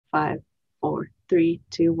5, 4, 3,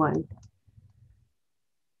 2, 1.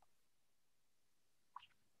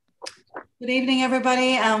 Good evening,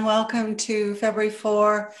 everybody, and welcome to February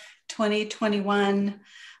 4, 2021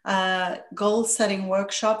 goal setting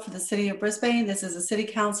workshop for the City of Brisbane. This is a City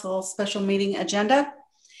Council special meeting agenda.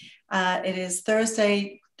 It is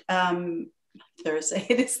Thursday, February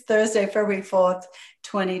 4th,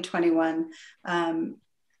 2021.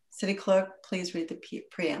 City Clerk, please read the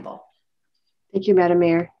preamble. Thank you, Madam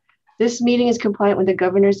Mayor. This meeting is compliant with the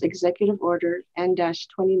Governor's Executive Order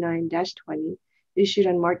N-29-20 issued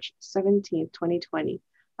on March 17, 2020,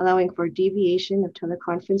 allowing for deviation of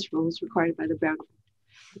teleconference rules required by the Brown Act.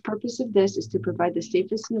 The purpose of this is to provide the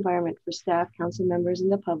safest environment for staff, council members,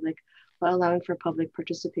 and the public while allowing for public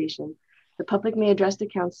participation. The public may address the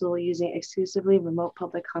council using exclusively remote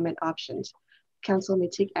public comment options. Council may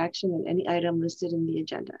take action on any item listed in the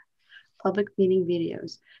agenda. Public meeting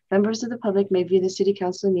videos. Members of the public may view the City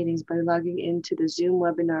Council meetings by logging into the Zoom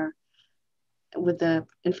webinar with the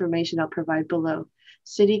information I'll provide below.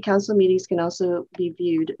 City Council meetings can also be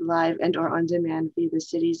viewed live and or on demand via the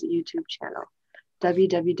city's YouTube channel,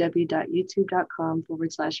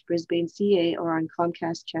 www.youtube.com/BrisbaneCA or on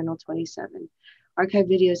Comcast channel 27. Archive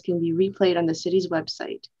videos can be replayed on the city's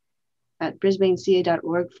website at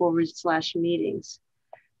brisbaneca.org/meetings.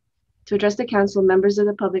 To address the council, members of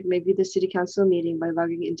the public may view the City Council meeting by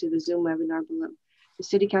logging into the Zoom webinar below. The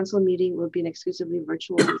City Council meeting will be an exclusively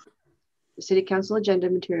virtual meeting. The City Council agenda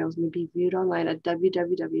materials may be viewed online at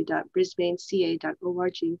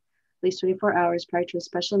www.brisbaneca.org at least 24 hours prior to a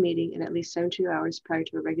special meeting and at least 72 hours prior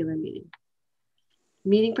to a regular meeting.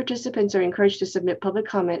 Meeting participants are encouraged to submit public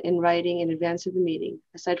comment in writing in advance of the meeting.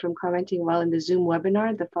 Aside from commenting while in the Zoom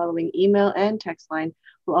webinar, the following email and text line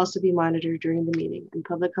will also be monitored during the meeting, and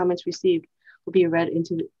public comments received will be read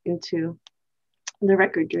into the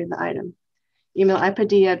record during the item. Email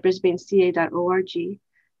ipadilla@brisbaneca.org.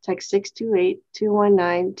 Text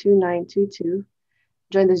 628-219-2922.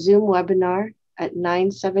 Join the Zoom webinar at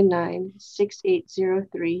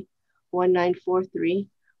 979-6803-1943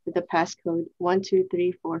 with the passcode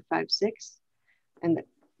 123456 and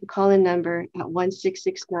the call-in number at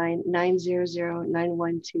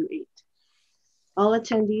 1669-900-9128. All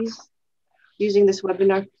attendees using this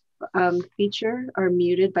webinar feature are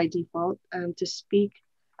muted by default. To speak,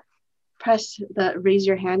 press the raise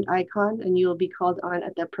your hand icon and you will be called on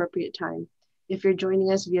at the appropriate time. If you're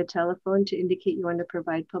joining us via telephone, to indicate you want to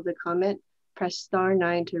provide public comment, press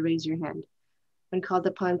 *9 to raise your hand. When called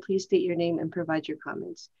upon, please state your name and provide your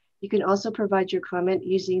comments. You can also provide your comment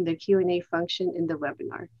using the Q&A function in the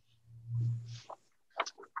webinar.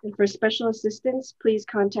 And for special assistance, please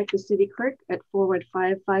contact the City Clerk at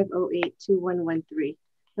 415-508-2113.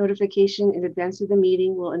 Notification in advance of the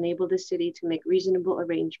meeting will enable the city to make reasonable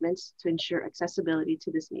arrangements to ensure accessibility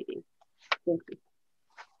to this meeting. Thank you.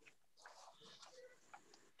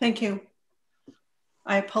 Thank you.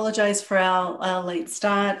 I apologize for our late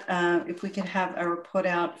start. If we could have a report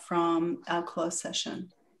out from our closed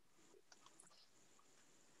session.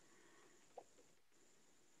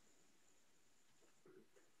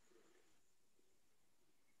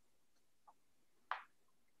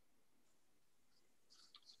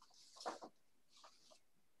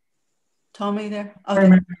 Tommy there?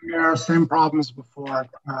 Okay. Same problems before.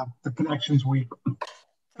 The connection's weak.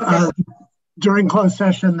 Okay. During closed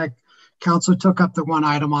session, the council took up the one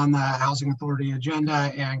item on the Housing Authority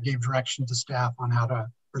agenda and gave direction to staff on how to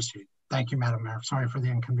proceed. Thank you, Madam Mayor. Sorry for the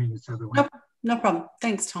inconvenience, everyone. No problem.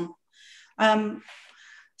 Thanks, Tom.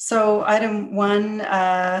 So item 1,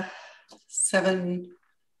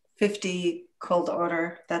 750 called to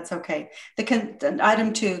order. That's okay.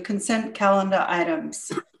 Item 2, consent calendar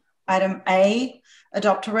items. Item A,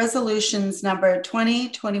 adopt resolutions number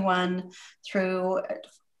 2021 through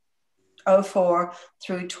 04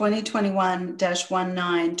 through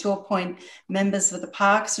 2021-19 to appoint members of the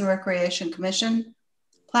Parks and Recreation Commission,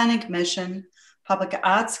 Planning Commission, Public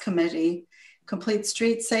Arts Committee, Complete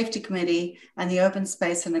Street Safety Committee, and the Open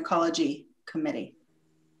Space and Ecology Committee.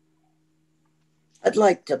 I'd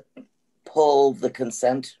like to pull the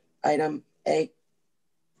consent item A.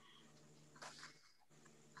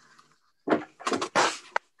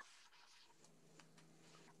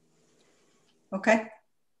 Okay.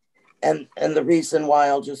 And the reason why,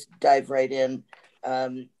 I'll just dive right in,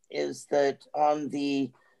 is that on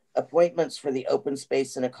the appointments for the Open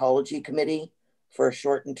Space and Ecology Committee for a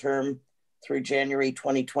shortened term through January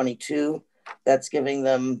 2022, that's giving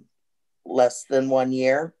them less than 1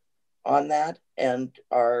 year on that. And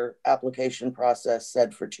our application process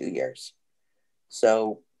said for 2 years.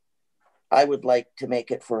 So I would like to make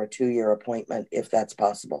it for a 2-year appointment if that's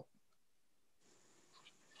possible.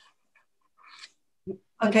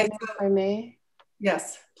 Okay. If I may.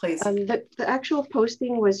 Yes, please. The actual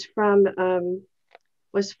posting was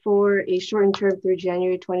for a shortened term through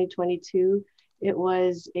January 2022. It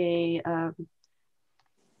was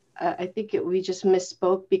I think we just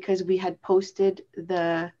misspoke because we had posted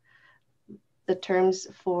the terms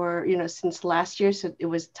for, since last year. So it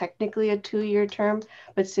was technically a 2-year term,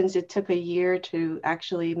 but since it took a year to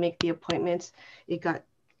actually make the appointments, it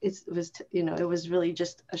was really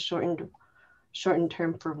just a shortened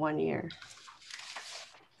term for 1 year.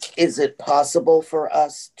 Is it possible for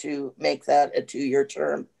us to make that a 2-year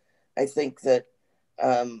term? I think that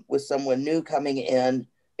with someone new coming in,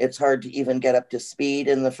 it's hard to even get up to speed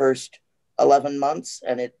in the first 11 months,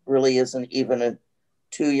 and it really isn't even a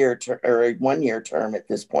 2-year or a 1-year term at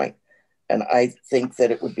this point. And I think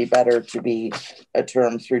that it would be better to be a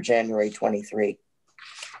term through January 23.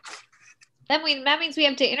 That means we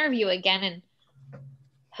have to interview again. And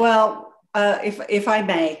well, if I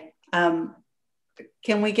may,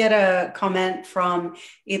 can we get a comment from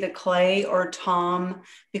either Clay or Tom?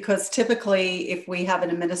 Because typically, if we have an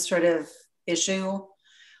administrative issue,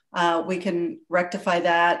 we can rectify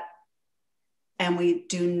that, and we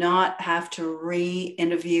do not have to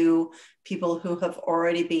re-interview people who have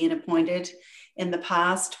already been appointed. In the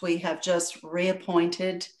past, we have just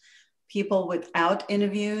reappointed people without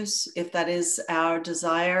interviews, if that is our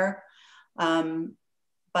desire.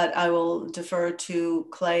 But I will defer to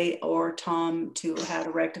Clay or Tom to how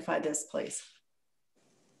to rectify this, please.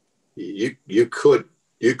 You could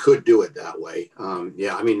do it that way.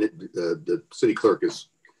 Yeah, I mean, the city clerk is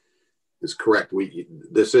correct.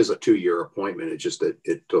 This is a 2-year appointment. It's just that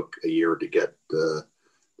it took a year to get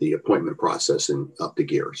the appointment process up to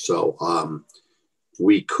gear. So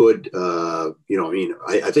we could, I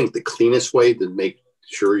think the cleanest way to make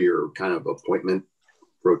sure your kind of appointment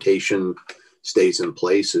rotation stays in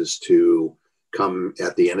place is to come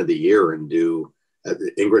at the end of the year and do,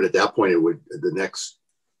 Ingrid, at that point, the next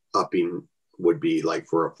upping would be like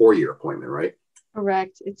for a 4-year appointment, right?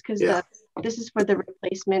 Correct. It's because this is for the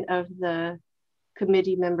replacement of the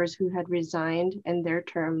committee members who had resigned and their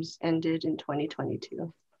terms ended in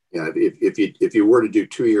 2022. Yeah, if you were to do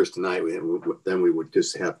 2 years tonight, then we would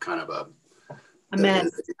just have kind of a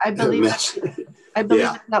mess. I believe it's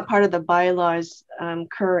not part of the bylaws, the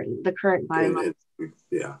current bylaws.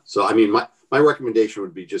 Yeah. So I mean, my recommendation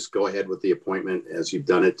would be just go ahead with the appointment as you've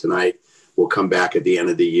done it tonight. We'll come back at the end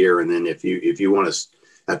of the year, and then if you want to,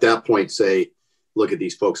 at that point, say, look, at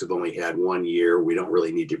these folks have only had 1 year. We don't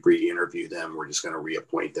really need to re-interview them. We're just going to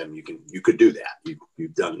reappoint them. You could do that.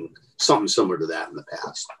 You've done something similar to that in the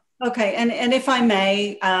past. Okay, and if I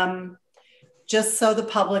may, just so the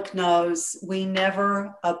public knows, we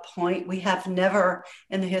have never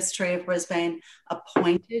in the history of Brisbane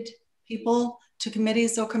appointed people to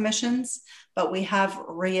committees or commissions, but we have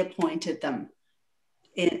reappointed them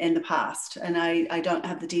in the past. And I don't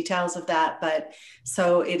have the details of that, but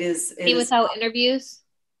so it is without interviews?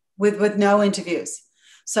 With no interviews.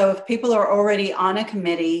 So if people are already on a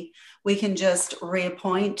committee, we can just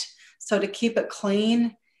reappoint. So to keep it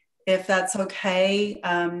clean, if that's okay,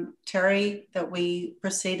 Terry, that we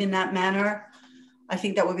proceed in that manner, I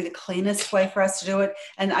think that would be the cleanest way for us to do it.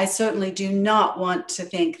 And I certainly do not want to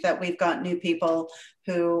think that we've got new people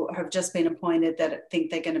who have just been appointed that think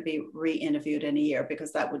they're going to be re-interviewed in a year,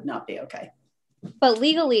 because that would not be okay. But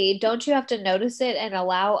legally, don't you have to notice it and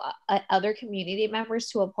allow other community members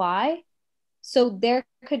to apply? So there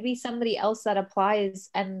could be somebody else that applies,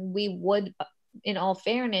 and we would, in all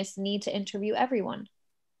fairness, need to interview everyone.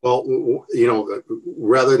 Well,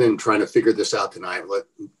 rather than trying to figure this out tonight,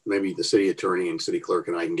 maybe the city attorney and city clerk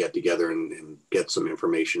and I can get together and get some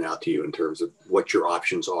information out to you in terms of what your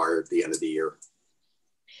options are at the end of the year.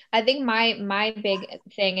 I think my big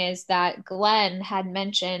thing is that Glenn had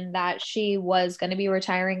mentioned that she was going to be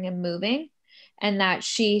retiring and moving, and that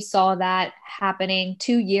she saw that happening,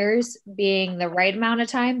 2 years being the right amount of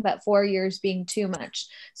time, but 4 years being too much.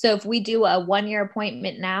 So if we do a 1-year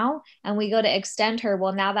appointment now and we go to extend her,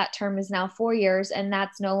 well, now that term is now 4 years, and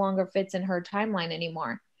that's no longer fits in her timeline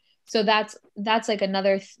anymore. So that's like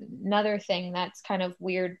another thing that's kind of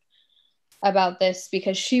weird about this,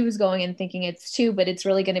 because she was going and thinking it's 2, but it's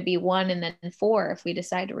really going to be 1 and then 4 if we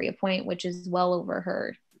decide to reappoint, which is well over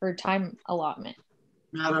her time allotment.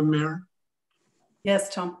 Madam Mayor.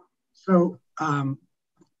 Yes, Tom. So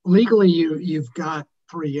legally, you've got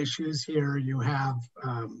 3 issues here. You have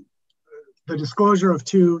the disclosure of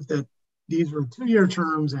 2, that these were 2-year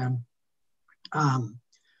terms, and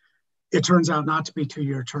it turns out not to be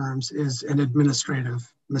 2-year terms, is an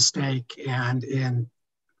administrative mistake. And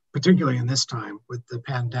particularly in this time with the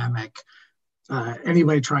pandemic,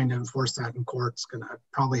 anybody trying to enforce that in court is going to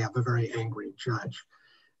probably have a very angry judge.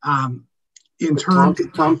 In terms,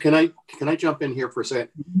 Tom, can I jump in here for a second?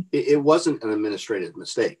 It wasn't an administrative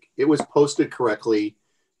mistake. It was posted correctly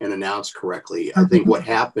and announced correctly. I think what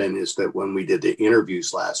happened is that when we did the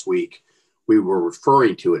interviews last week, we were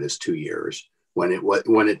referring to it as 2 years when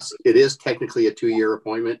it is technically a 2-year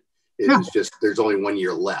appointment. It was just there's only 1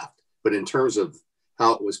 year left. But in terms of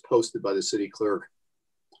how it was posted by the city clerk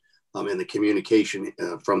and the communication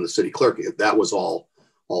from the city clerk, that was all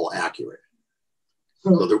accurate.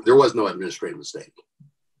 So there was no administrative mistake.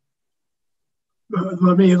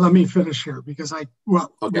 Let me finish here because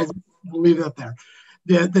we'll leave that there.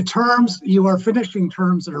 The terms, you are finishing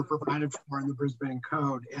terms that are provided for in the Brisbane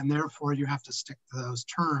Code, and therefore you have to stick to those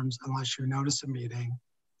terms unless you notice a meeting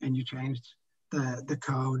and you change the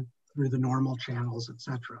code through the normal channels,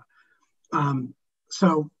 etc.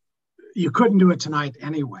 So you couldn't do it tonight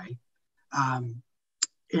anyway,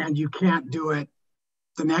 and you can't do it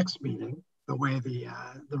the next meeting the way the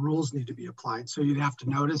rules need to be applied. So you'd have to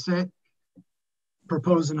notice it,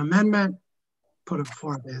 propose an amendment, put it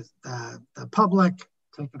before the public,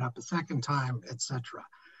 take it up a second time, etc.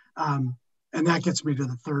 And that gets me to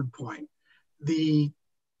the third point.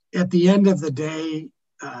 At the end of the day,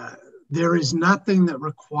 there is nothing that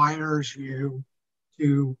requires you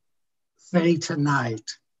to say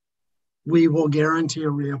tonight, we will guarantee a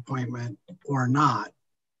reappointment or not.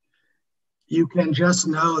 You can just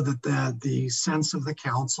know that the sense of the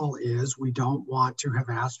council is we don't want to have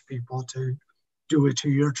asked people to do a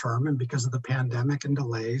 2-year term, and because of the pandemic and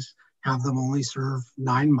delays, have them only serve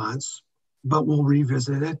 9 months, but we'll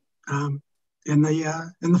revisit it in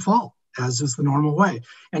the fall, as is the normal way,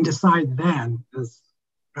 and decide then, as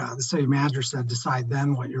the city manager said, decide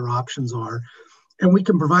then what your options are. And we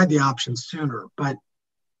can provide the options sooner, but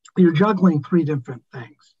you're juggling 3 different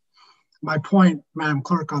things. My point, Madam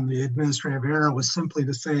Clerk, on the administrative error was simply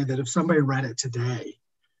to say that if somebody read it today,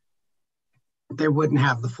 they wouldn't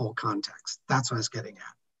have the full context. That's what I was getting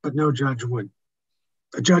at. But no judge would,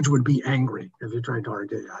 a judge would be angry if you tried to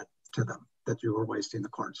argue that to them, that you were wasting the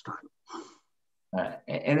court's time.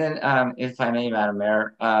 And then, if I may, Madam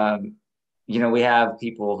Mayor, we have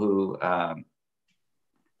people who,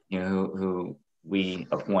 who we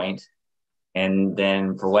appoint, and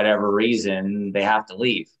then for whatever reason, they have to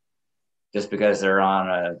leave. Just because they're on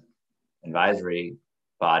an advisory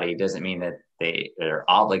body doesn't mean that they're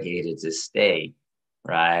obligated to stay,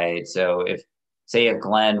 right? So if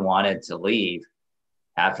Glenn wanted to leave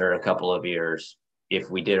after a couple of years, if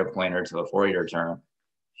we did appoint her to a 4-year term,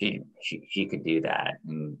 she could do that,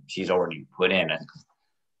 and she's already put in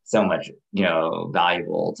so much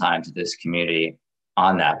valuable time to this community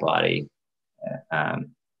on that body.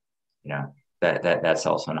 That's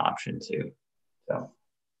also an option too. So.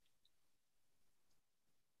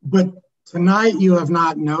 But tonight you have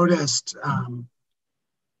not noticed,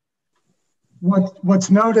 what's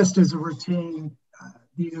noticed is a routine.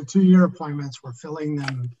 These are 2-year appointments. We're filling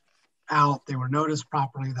them out. They were noticed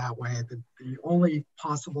properly that way. The only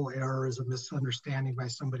possible error is a misunderstanding by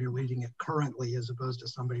somebody reading it currently as opposed to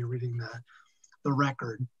somebody reading the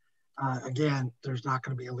record. Again, there's not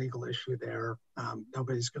going to be a legal issue there.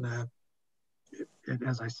 Nobody's going to,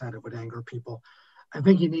 as I said, it would anger people. I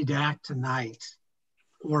think you need to act tonight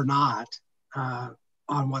or not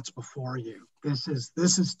on what's before you. This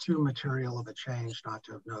is too material of a change not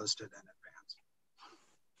to have noticed it in advance.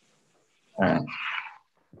 All right.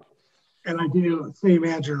 And I do, City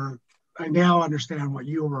Manager, I now understand what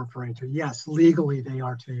you were referring to. Yes, legally they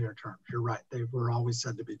are 2-year terms. You're right. They were always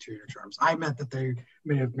said to be 2-year terms. I meant that they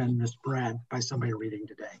may have been misread by somebody reading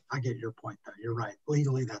today. I get your point though. You're right.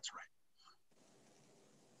 Legally, that's right.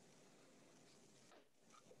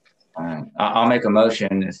 All right. I'll make a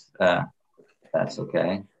motion if that's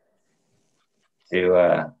okay,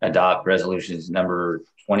 to adopt resolutions number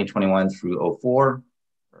 2021 through 04.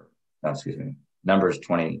 Numbers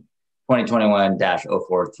 2021-04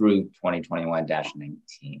 through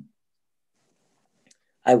 2021-19.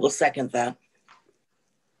 I will second that.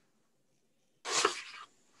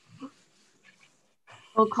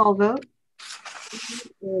 Roll call vote.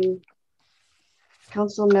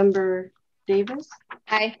 Councilmember Davis.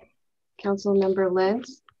 Aye. Councilmember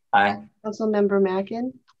Lentz. Aye. Councilmember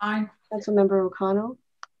Mackin. Aye. Councilmember O'Connell.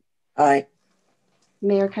 Aye.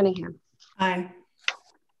 Mayor Cunningham. Aye.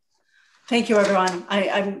 Thank you, everyone.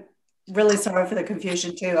 I'm really sorry for the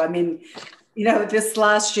confusion too. I mean, this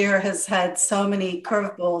last year has had so many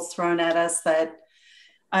curveballs thrown at us that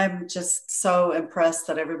I'm just so impressed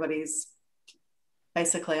that everybody's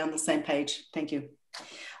basically on the same page. Thank you.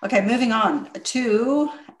 Okay, moving on to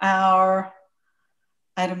our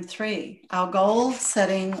Item 3, our goal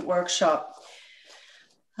setting workshop.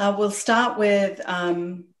 We'll start with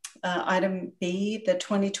item B, the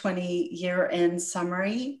 2020 year-end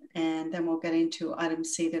summary, and then we'll get into item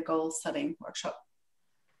C, the goal setting workshop.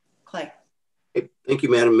 Clay. Hey, thank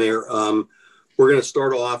you, Madam Mayor. We're going to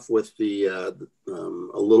start off with the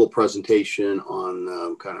a little presentation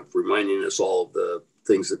on kind of reminding us all of the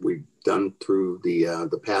things that we've done through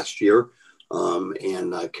the past year.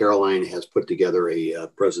 And Caroline has put together a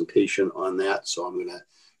presentation on that. So I'm going to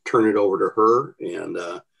turn it over to her, and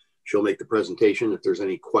she'll make the presentation. If there's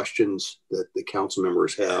any questions that the council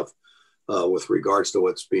members have with regards to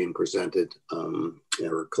what's being presented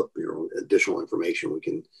or additional information, we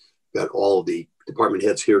can got all of the department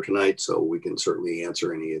heads here tonight, so we can certainly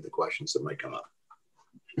answer any of the questions that might come up.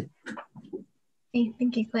 Okay,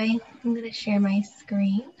 thank you, Clay. I'm going to share my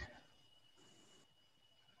screen.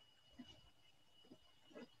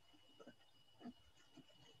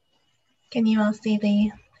 Can you all see the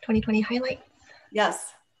 2020 highlights?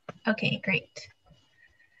 Yes. Okay, great.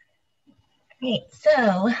 Great,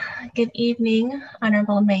 so good evening,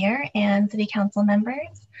 Honorable Mayor and City Council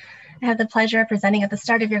members. I have the pleasure of presenting at the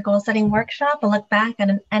start of your goal setting workshop a look back at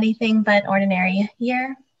an anything but ordinary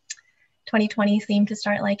year. 2020 seemed to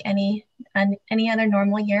start like any other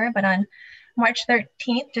normal year, but on March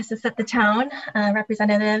 13th, just to set the tone,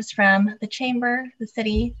 representatives from the Chamber, the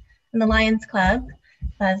City, and the Lions Club,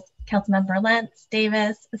 as Councilmember Lentz,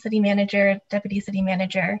 Davis, the City Manager, Deputy City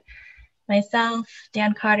Manager, myself,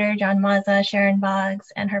 Dan Carter, John Mazza, Sharon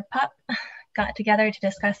Boggs, and her pup got together to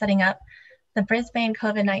discuss setting up the Brisbane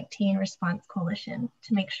COVID-19 Response Coalition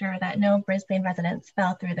to make sure that no Brisbane residents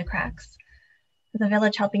fell through the cracks. The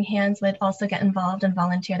Village Helping Hands would also get involved and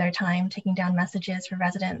volunteer their time, taking down messages for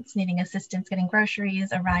residents needing assistance getting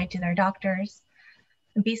groceries, a ride to their doctors.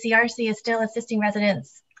 The BCRC is still assisting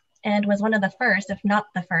residents and was one of the first, if not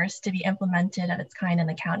the first, to be implemented of its kind in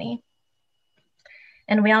the county.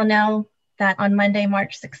 And we all know that on Monday,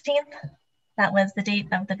 March 16th, that was the date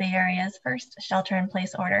of the Bay Area's first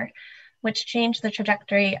shelter-in-place order, which changed the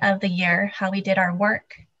trajectory of the year, how we did our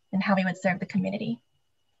work, and how we would serve the community.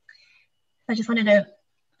 I just wanted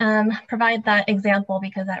to provide that example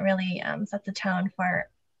because that really sets the tone for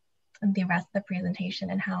the rest of the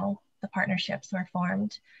presentation and how the partnerships were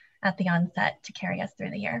formed at the onset to carry us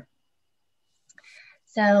through the year.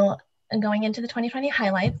 So going into the 2020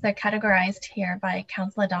 highlights, they're categorized here by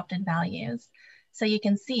council adopted values. So you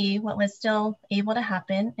can see what was still able to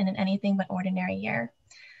happen in an anything but ordinary year.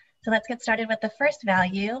 So let's get started with the first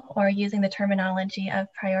value, or using the terminology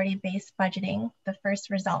of priority-based budgeting, the first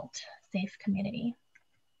result, safe community.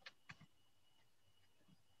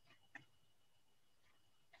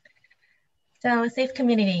 So a safe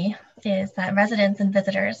community is that residents and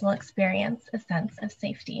visitors will experience a sense of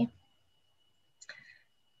safety.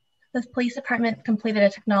 The police department completed a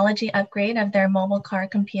technology upgrade of their mobile car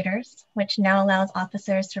computers, which now allows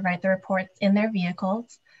officers to write the reports in their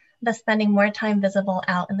vehicles, thus spending more time visible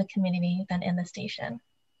out in the community than in the station.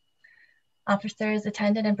 Officers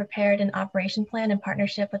attended and prepared an operation plan in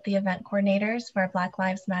partnership with the event coordinators for a Black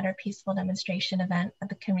Lives Matter peaceful demonstration event at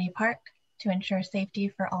the community park to ensure safety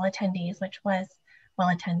for all attendees, which was well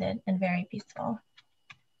attended and very peaceful.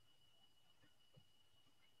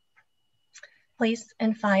 Police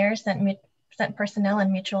and fire sent personnel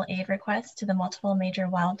and mutual aid requests to the multiple major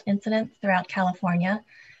wild incidents throughout California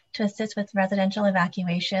to assist with residential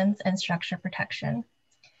evacuations and structure protection.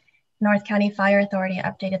 North County Fire Authority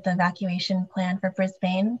updated the evacuation plan for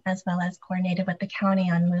Brisbane, as well as coordinated with the county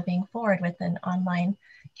on moving forward with an online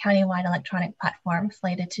countywide electronic platform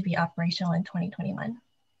slated to be operational in 2021.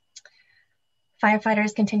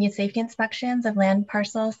 Firefighters continued safety inspections of land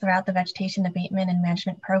parcels throughout the vegetation abatement and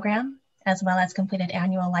management program, as well as completed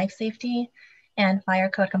annual life safety and fire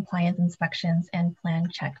code compliance inspections and plan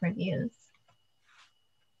check reviews.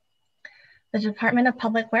 The Department of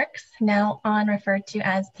Public Works, now referred to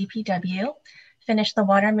as DPW, finished the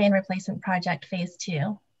water main replacement project phase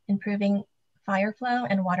 2, improving fire flow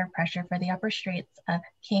and water pressure for the upper streets of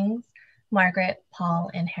Kings, Margaret,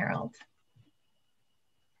 Paul, and Harold.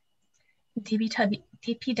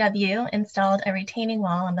 DPW installed a retaining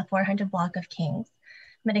wall on the 400 block of Kings,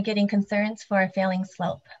 mitigating concerns for a failing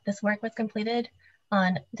slope. This work was completed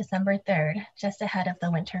on December 3rd, just ahead of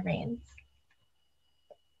the winter rains.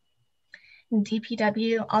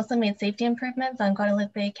 DPW also made safety improvements on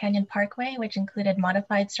Guadalupe Canyon Parkway, which included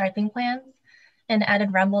modified striping plans and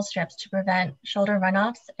added rumble strips to prevent shoulder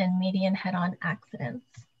runoffs and median head-on accidents.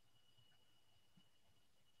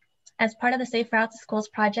 As part of the Safe Routes to Schools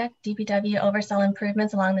project, DPW oversaw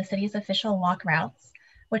improvements along the city's official walk routes,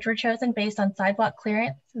 which were chosen based on sidewalk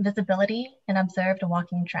clearance, visibility, and observed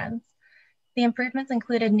walking trends. The improvements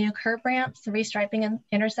included new curb ramps, restriping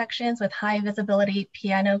intersections with high visibility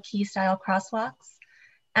piano key style crosswalks,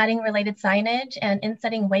 adding related signage, and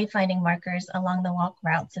insetting wayfinding markers along the walk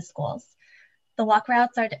routes to schools. The walk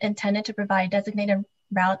routes are intended to provide designated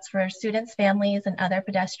routes for students, families, and other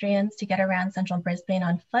pedestrians to get around central Brisbane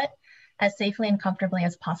on foot as safely and comfortably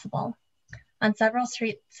as possible. On several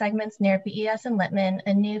street segments near BES and Littman,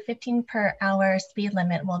 a new 15 per hour speed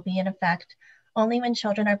limit will be in effect only when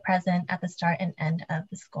children are present at the start and end of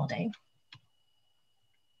the school day.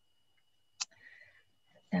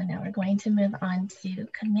 So now we're going to move on to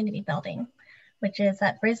community building, which is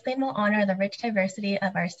that Brisbane will honor the rich diversity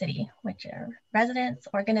of our city, which are residents,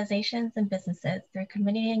 organizations, and businesses through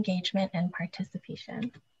community engagement and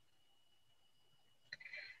participation.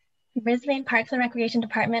 Brisbane Parks and Recreation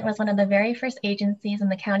Department was one of the very first agencies in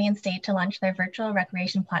the county and state to launch their virtual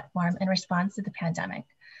recreation platform in response to the pandemic.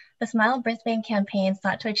 The Smile Brisbane campaign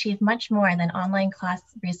sought to achieve much more than online class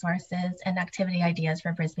resources and activity ideas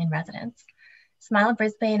for Brisbane residents. Smile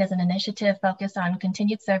Brisbane is an initiative focused on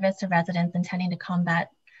continued service to residents intending to combat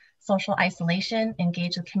social isolation,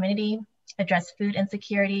 engage the community, address food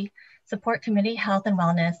insecurity, support community health and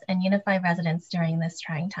wellness, and unify residents during this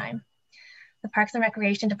trying time. The Parks and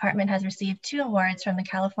Recreation Department has received 2 awards from the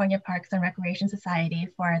California Parks and Recreation Society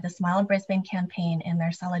for the Smile Brisbane campaign in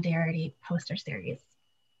their Solidarity poster series.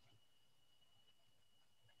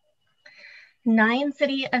 9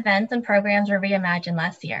 city events and programs were reimagined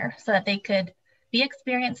last year so that they could be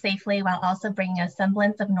experienced safely while also bringing a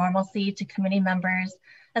semblance of normalcy to community members,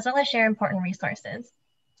 as well as share important resources.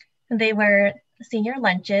 They were senior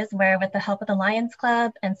lunches where, with the help of the Lions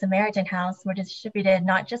Club and Samaritan House, were distributed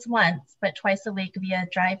not just once, but twice a week via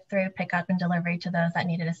drive-through pickup and delivery to those that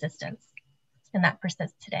needed assistance. And that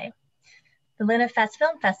persists today. The Luna Fest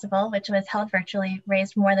Film Festival, which was held virtually,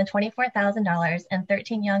 raised more than $24,000, and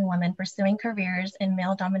 13 young women pursuing careers in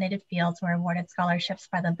male-dominated fields were awarded scholarships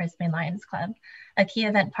by the Brisbane Lions Club, a key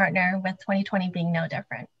event partner, with 2020 being no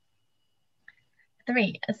different.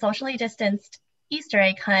 3, a socially distanced Easter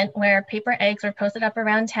egg hunt where paper eggs were posted up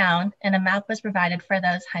around town and a map was provided for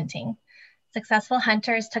those hunting. Successful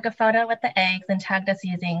hunters took a photo with the eggs and tagged us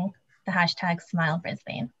using the hashtag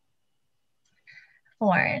 #SmileBrisbane.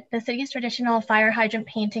 4, the city's traditional fire hydrant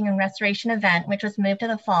painting and restoration event, which was moved to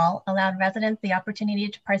the fall, allowed residents the opportunity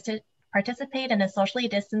to participate in a socially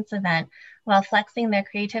distanced event while flexing their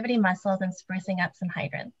creativity muscles and sprucing up some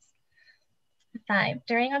hydrants. 5,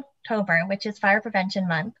 during October, which is Fire Prevention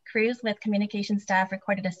Month, crews with communication staff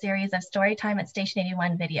recorded a series of Storytime at Station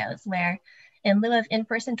 81 videos where, in lieu of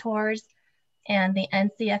in-person tours and the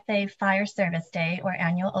NCFA Fire Service Day or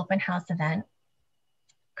annual open house event,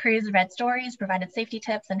 crews read stories, provided safety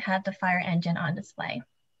tips, and had the fire engine on display.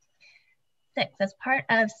 6, as part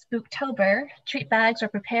of Spooktober, treat bags were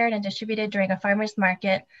prepared and distributed during a farmer's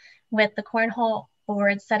market with the cornhole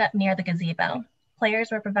boards set up near the gazebo.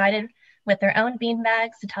 Players were provided with their own bean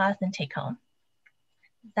bags to toss and take home.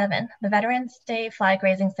 7, the Veterans Day flag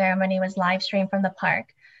raising ceremony was live streamed from the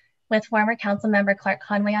park with former council member Clark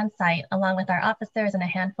Conway on site, along with our officers and a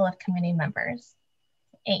handful of community members.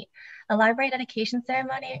 8, a library dedication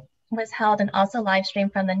ceremony was held and also live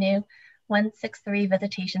streamed from the new 163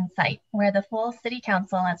 visitation site, where the full city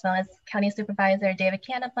council, as well as County Supervisor David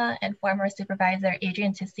Canepa and former Supervisor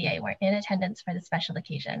Adrian Tissier, were in attendance for the special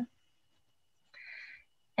occasion.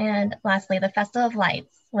 And lastly, the Festival of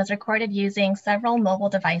Lights was recorded using several mobile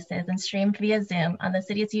devices and streamed via Zoom on the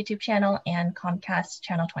city's YouTube channel and Comcast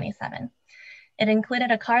Channel 27. It included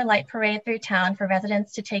a car light parade through town for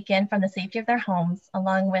residents to take in from the safety of their homes,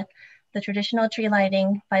 along with the traditional tree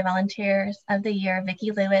lighting by volunteers of the year, Vicki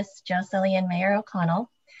Lewis, Joe Sully, and Mayor O'Connell,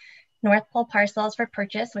 North Pole parcels for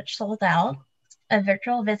purchase, which sold out, a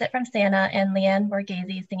virtual visit from Santa, and Leanne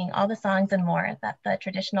Borghese singing all the songs and more that the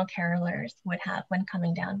traditional carolers would have when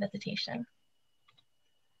coming down visitation.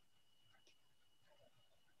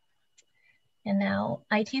 And now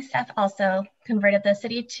IT staff also converted the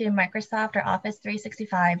city to Microsoft or Office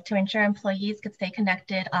 365 to ensure employees could stay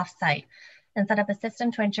connected off-site and set up a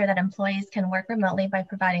system to ensure that employees can work remotely by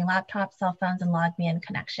providing laptops, cell phones, and LogMeIn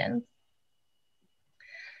connections.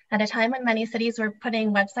 At a time when many cities were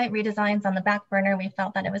putting website redesigns on the back burner, we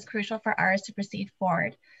felt that it was crucial for ours to proceed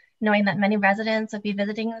forward, knowing that many residents would be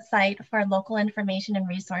visiting the site for local information and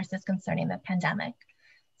resources concerning the pandemic.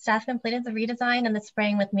 Staff completed the redesign in the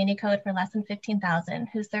spring with Minicode for less than $15,000,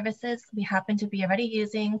 whose services we happen to be already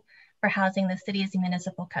using for housing the city's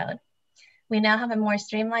municipal code. We now have a more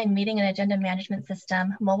streamlined meeting and agenda management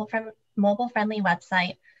system, mobile-friendly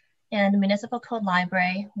website, and municipal code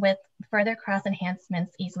library with further cross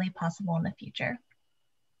enhancements easily possible in the future.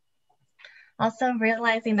 Also,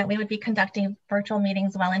 realizing that we would be conducting virtual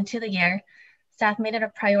meetings well into the year, staff made it a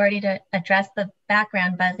priority to address the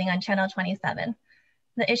background buzzing on Channel 27.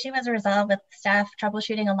 The issue was resolved with staff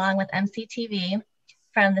troubleshooting along with MCTV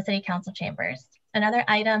from the City Council chambers. Another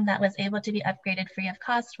item that was able to be upgraded free of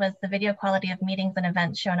cost was the video quality of meetings and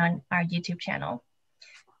events shown on our YouTube channel.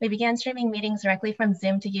 We began streaming meetings directly from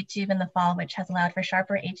Zoom to YouTube in the fall, which has allowed for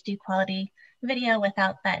sharper HD quality video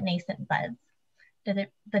without that nascent buzz.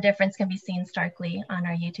 The difference can be seen starkly on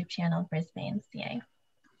our YouTube channel, Brisbane CA.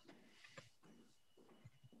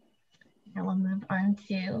 Now we'll move on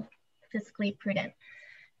to fiscally prudent,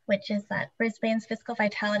 which is that Brisbane's fiscal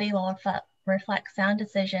vitality will reflect sound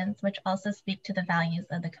decisions, which also speak to the values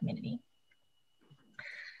of the community.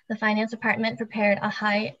 The Finance Department prepared a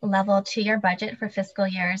high-level 2-year budget for fiscal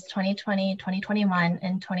years 2020, 2021,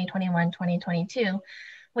 and 2021, 2022,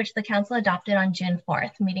 which the Council adopted on June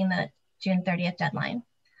 4th, meeting the June 30th deadline.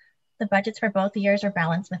 The budgets for both years are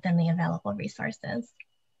balanced within the available resources.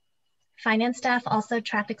 Finance staff also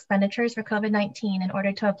tracked expenditures for COVID-19 in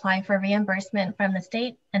order to apply for reimbursement from the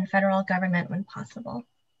state and federal government when possible.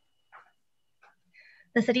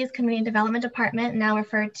 The city's Community Development Department, now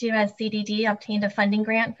referred to as CDD, obtained a funding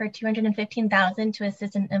grant for $215,000 to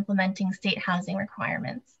assist in implementing state housing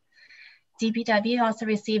requirements. DPW also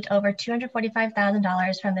received over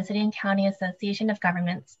 $245,000 from the City and County Association of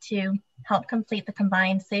Governments to help complete the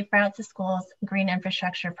combined Safe Routes to Schools Green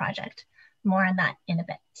Infrastructure Project. More on that in a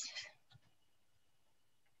bit.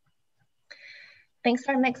 Thanks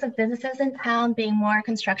to our mix of businesses in town being more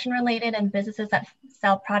construction related and businesses that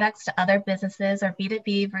sell products to other businesses or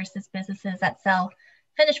B2B versus businesses that sell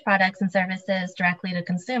finished products and services directly to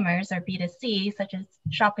consumers or B2C, such as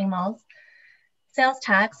shopping malls, sales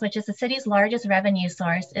tax, which is the city's largest revenue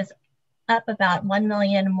source, is up about $1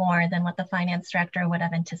 million more than what the finance director would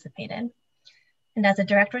have anticipated. And as a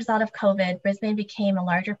direct result of COVID, Brisbane became a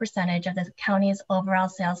larger percentage of the county's overall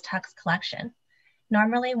sales tax collection.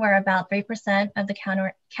 Normally, we're about 3% of the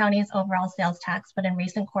county's overall sales tax, but in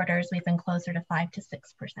recent quarters, we've been closer to 5 to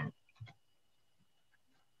 6%.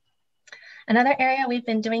 Another area we've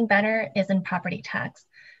been doing better is in property tax,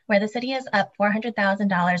 where the city is up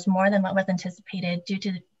 $400,000 more than what was anticipated due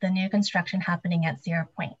to the new construction happening at Sierra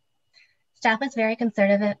Point. Staff was very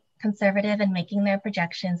conservative in making their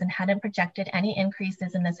projections and hadn't projected any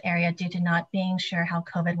increases in this area due to not being sure how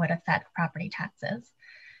COVID would affect property taxes.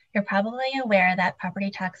 You're probably aware that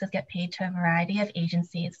property taxes get paid to a variety of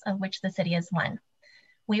agencies, of which the city is one.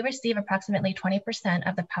 We receive approximately 20%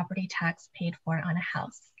 of the property tax paid for on a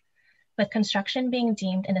house. With construction being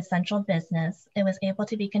deemed an essential business, it was able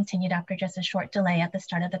to be continued after just a short delay at the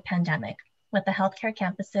start of the pandemic, with the healthcare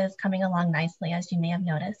campuses coming along nicely, as you may have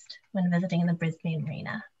noticed when visiting the Brisbane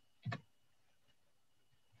Marina.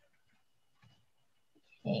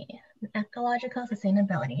 Okay, ecological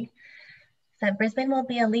sustainability. That Brisbane will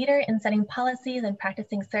be a leader in setting policies and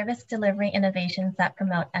practicing service delivery innovations that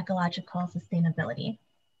promote ecological sustainability.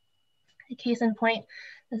 A case in point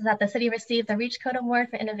is that the city received the REACH Code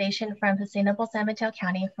Award for Innovation from Sustainable San Mateo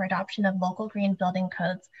County for adoption of local green building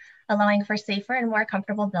codes, allowing for safer and more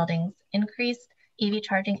comfortable buildings, increased EV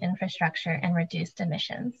charging infrastructure, and reduced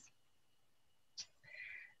emissions.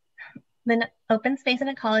 The Open Space and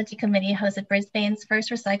Ecology Committee hosted Brisbane's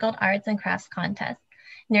first recycled arts and crafts contest.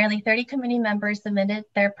 Nearly 30 community members submitted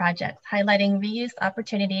their projects, highlighting reuse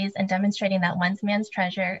opportunities and demonstrating that one man's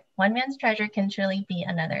trash can truly be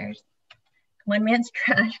another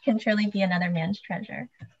man's treasure.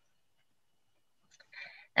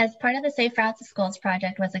 As part of the Safe Routes to Schools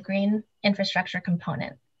project was a green infrastructure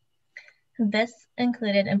component. This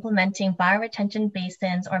included implementing bioretention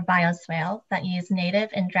basins or bioswales that use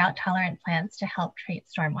native and drought-tolerant plants to help treat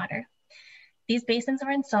stormwater. These basins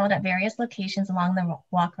were installed at various locations along the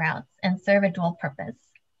walk routes and serve a dual purpose: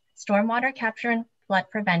 stormwater capture and flood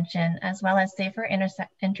prevention, as well as safer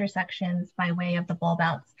intersections by way of the bulb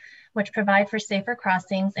outs, which provide for safer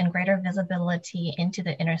crossings and greater visibility into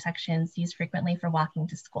the intersections used frequently for walking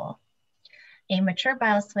to school. A mature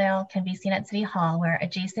bioswale can be seen at City Hall, where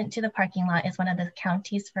adjacent to the parking lot is one of the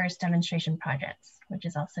county's first demonstration projects, which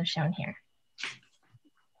is also shown here.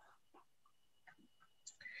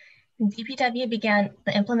 DPW began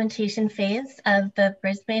the implementation phase of the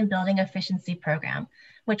Brisbane Building Efficiency Program,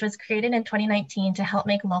 which was created in 2019 to help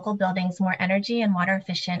make local buildings more energy and water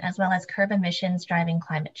efficient, as well as curb emissions driving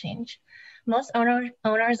climate change. Most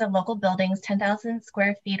owners of local buildings 10,000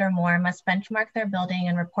 square feet or more must benchmark their building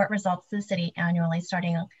and report results to the city annually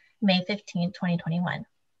starting May 15, 2021.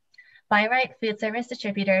 By Right Food Service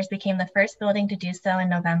Distributors became the first building to do so in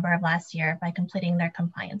November of last year by completing their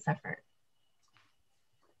compliance effort.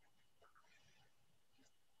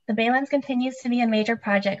 The Baylands continues to be a major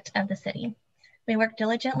project of the city. We work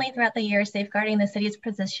diligently throughout the year safeguarding the city's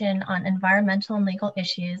position on environmental and legal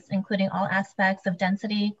issues, including all aspects of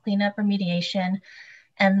density, cleanup, remediation,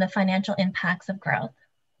 and the financial impacts of growth.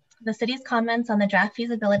 The city's comments on the draft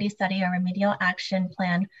feasibility study or remedial action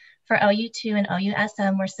plan for OU2 and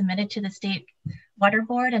OUSM were submitted to the State Water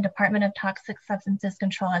Board and Department of Toxic Substances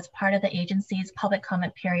Control as part of the agency's public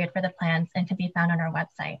comment period for the plans and can be found on our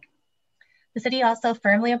website. The city also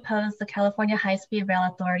firmly opposed the California High-Speed Rail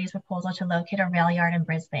Authority's proposal to locate a rail yard in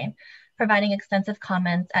Brisbane, providing extensive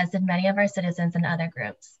comments, as did many of our citizens and other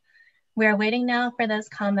groups. We are waiting now for those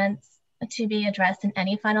comments to be addressed in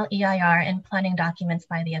any final EIR and planning documents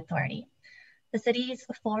by the authority. The city's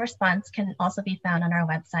full response can also be found on our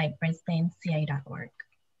website, brisbaneca.org.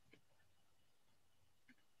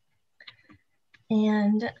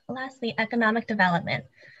 And lastly, economic development.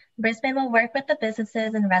 Brisbane will work with the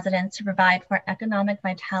businesses and residents to provide for economic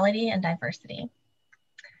vitality and diversity.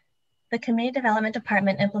 The Community Development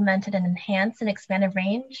Department implemented an enhanced and expanded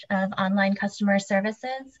range of online customer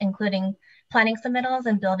services, including planning submittals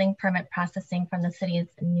and building permit processing from the city's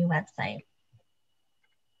new website.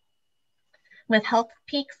 With Health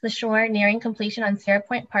Peaks, the shore nearing completion on Sierra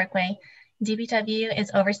Point Parkway, DPW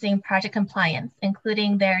is overseeing project compliance,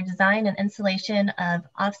 including their design and installation of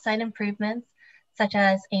off-site improvements, such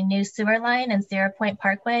as a new sewer line in Sierra Point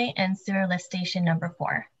Parkway and sewer lift station number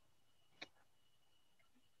 4.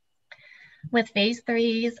 With Phase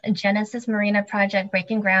 3's Genesis Marina project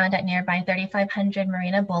breaking ground at nearby 3500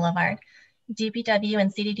 Marina Boulevard, DPW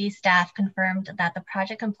and CDD staff confirmed that the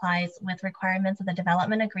project complies with requirements of the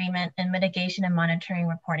development agreement and mitigation and monitoring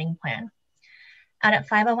reporting plan. Out at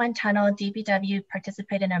 501 Tunnel, DPW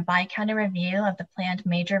participated in a bi-county review of the planned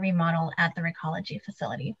major remodel at the Recology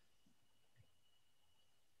facility.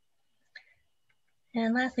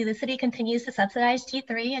 And lastly, the city continues to subsidize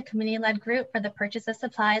G3, a community-led group, for the purchase of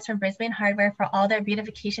supplies from Brisbane Hardware for all their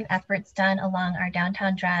beautification efforts done along our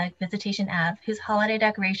downtown drag, Visitation Ave, whose holiday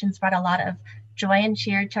decorations brought a lot of joy and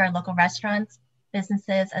cheer to our local restaurants,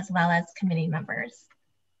 businesses, as well as community members.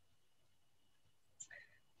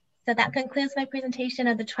 So that concludes my presentation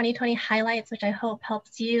of the 2020 highlights, which I hope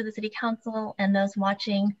helps you, the City Council, and those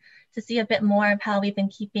watching to see a bit more of how we've been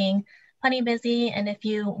keeping plenty busy. And if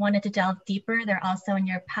you wanted to delve deeper, they're also in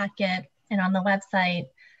your packet and on the website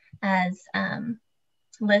as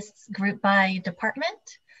lists grouped by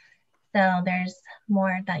department. So there's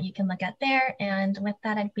more that you can look at there. And with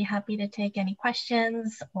that, I'd be happy to take any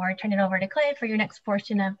questions or turn it over to Clay for your next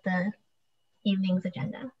portion of the evening's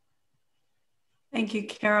agenda. Thank you,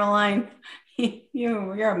 Caroline.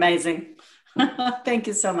 You're amazing. Thank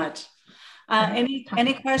you so much.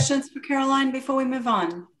 Any questions for Caroline before we move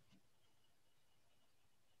on?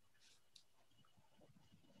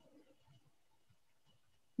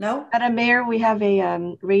 No? Madam Mayor, we have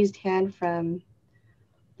a raised hand from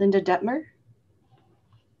Linda Detmer.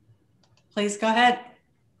 Please go ahead.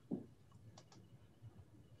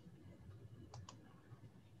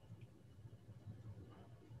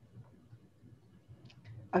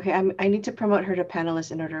 Okay, I need to promote her to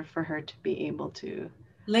panelist in order for her to be able to.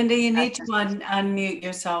 Linda, you need to unmute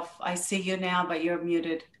yourself. I see you now, but you're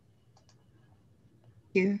muted.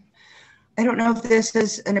 Thank you. I don't know if this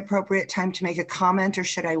is an appropriate time to make a comment, or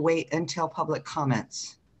should I wait until public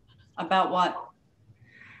comments? About what?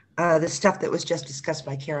 The stuff that was just discussed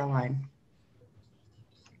by Caroline.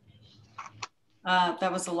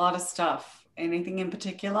 That was a lot of stuff. Anything in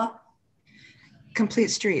particular? Complete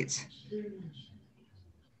streets.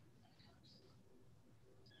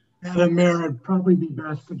 Madam Mayor, it'd probably be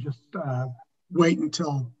best to just wait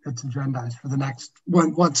until it's agendized for the next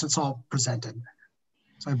one, once it's all presented.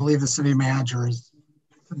 So I believe the city manager is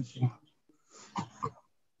finishing up.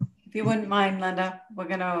 If you wouldn't mind, Linda, we're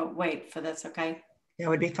gonna wait for this, okay? That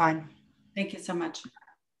would be fine. Thank you so much.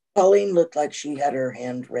 Colleen looked like she had her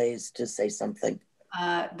hand raised to say something.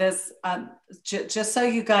 Just so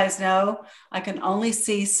you guys know, I can only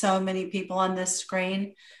see so many people on this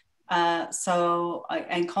screen.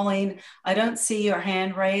 And Colleen, I don't see your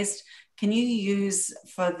hand raised. Can you use,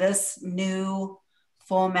 for this new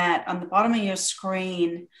format, on the bottom of your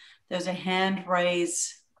screen, there's a hand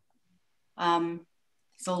raise,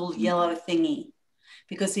 it's a little yellow thingy.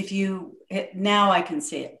 Because if you hit, now I can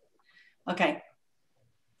see it. Okay.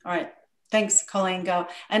 All right. Thanks, Colleen. Go.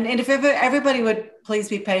 And if everybody would please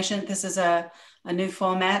be patient. This is a new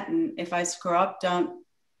format. And if I screw up, don't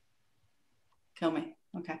kill me.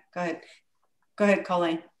 Okay, go ahead. Go ahead,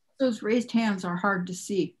 Colleen. Those raised hands are hard to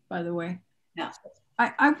see, by the way. Yeah.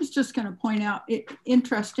 I was just going to point out,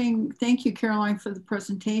 interesting. Thank you, Caroline, for the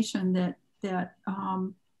presentation that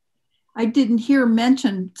I didn't hear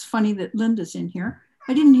mentioned. It's funny that Linda's in here.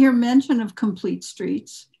 I didn't hear mention of complete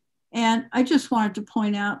streets. And I just wanted to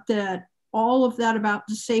point out that all of that about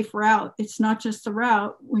the safe route, it's not just the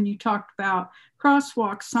route. When you talked about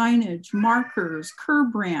crosswalk signage, markers,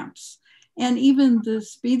 curb ramps, and even the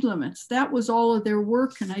speed limits, that was all of their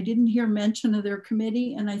work. And I didn't hear mention of their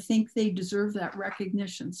committee. And I think they deserve that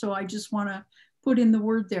recognition. So I just want to put in the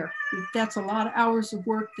word there. That's a lot of hours of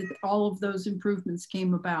work that all of those improvements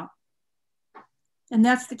came about. And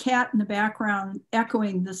that's the cat in the background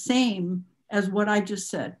echoing the same as what I just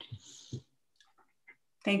said.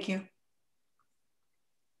 Thank you.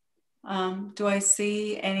 Do I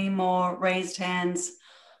see any more raised hands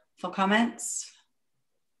for comments?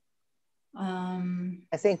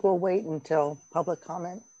 I think we'll wait until public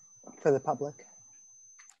comment for the public.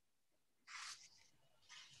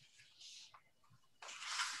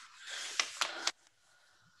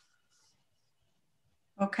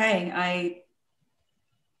 Okay,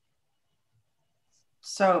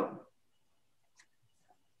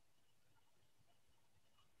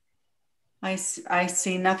 I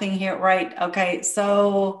see nothing here, right? Okay,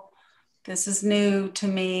 so this is new to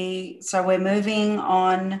me. So we're moving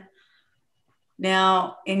on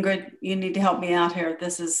now. Ingrid, you need to help me out here.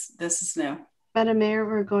 This is new. Madam Mayor,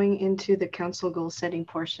 we're going into the council goal setting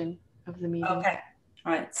portion of the meeting. Okay,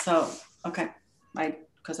 all right, so, okay,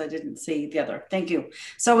 because I didn't see the other, thank you.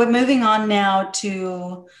 So we're moving on now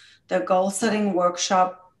to the goal setting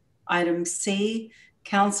workshop, item C,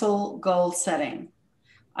 council goal setting.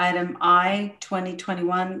 Item I,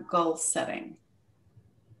 2021 goal setting.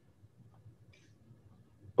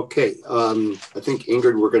 Okay, I think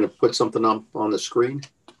Ingrid, we're going to put something up on the screen.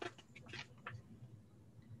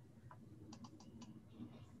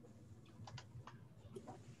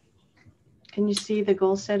 Can you see the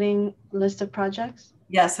goal setting list of projects?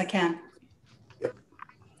 Yes, I can. Yep.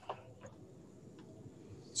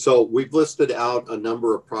 So we've listed out a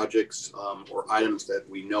number of projects or items that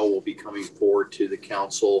we know will be coming forward to the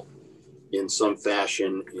council in some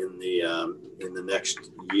fashion in the next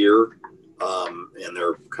year, and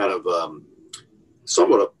they're kind of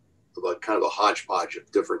somewhat of a hodgepodge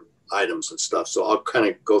of different items and stuff. So I'll kind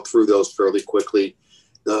of go through those fairly quickly.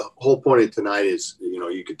 The whole point of tonight is,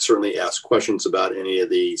 you could certainly ask questions about any of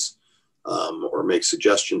these or make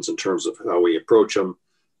suggestions in terms of how we approach them.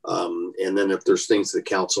 And then if there's things the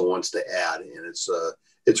council wants to add, and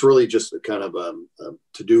it's really just a kind of a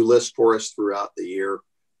to-do list for us throughout the year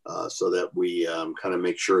so that we kind of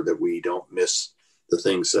make sure that we don't miss the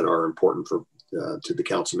things that are important to the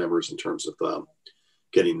council members in terms of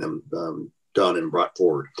getting them done and brought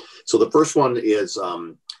forward. So the first one is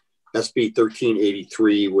SB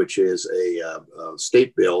 1383, which is a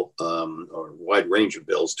state bill or a wide range of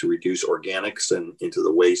bills to reduce organics and into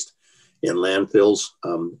the waste in landfills.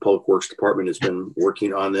 The Public Works Department has been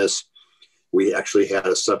working on this. We actually had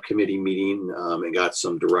a subcommittee meeting and got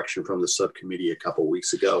some direction from the subcommittee a couple of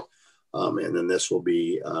weeks ago. And then this will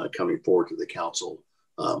be coming forward to the council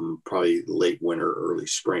probably late winter, early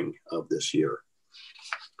spring of this year.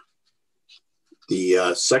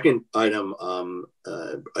 The second item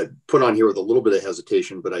I put on here with a little bit of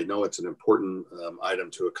hesitation, but I know it's an important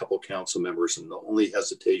item to a couple of council members. And the only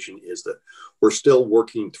hesitation is that we're still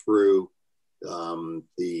working through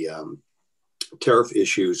the tariff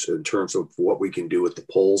issues in terms of what we can do with the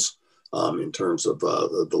poles, in terms of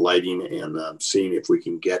the lighting and seeing if we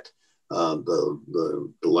can get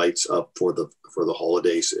the lights up for the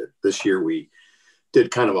holidays. This year we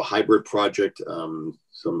did kind of a hybrid project.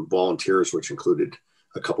 Some volunteers, which included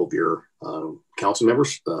a couple of your council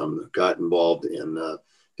members, got involved and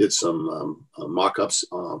did some mock-ups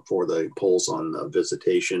for the poles on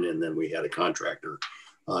visitation, and then we had a contractor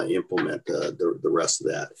implement the rest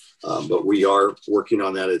of that. But we are working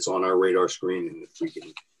on that. It's on our radar screen, and if we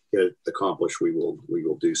can get it accomplished, we will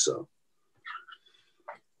do so.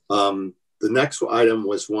 The next item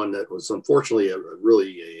was one that was unfortunately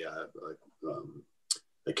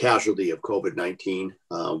a casualty of COVID-19.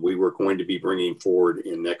 We were going to be bringing forward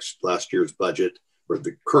in last year's budget, or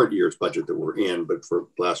the current year's budget that we're in, but for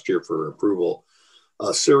last year for approval,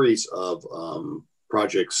 a series of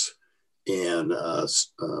projects and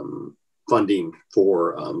funding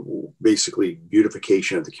for basically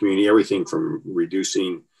beautification of the community, everything from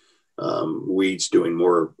reducing weeds, doing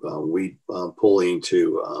more weed pulling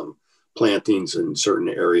to plantings in certain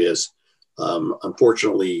areas.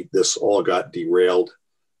 Unfortunately, this all got derailed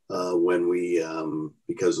when we,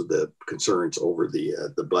 because of the concerns over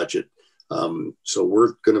the budget. So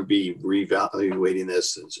we're going to be reevaluating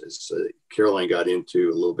this as Caroline got into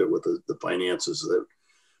a little bit with the finances. That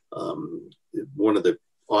one of the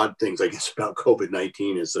odd things, I guess, about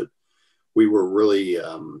COVID-19 is that we were really,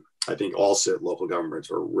 I think all local governments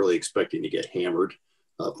were really expecting to get hammered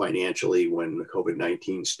financially when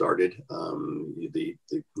COVID-19 started. The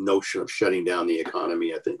notion of shutting down the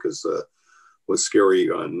economy, I think, was scary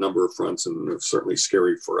on a number of fronts, and certainly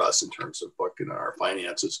scary for us in terms of bucking our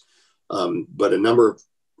finances. But a number of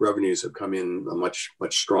revenues have come in much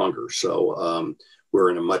stronger. So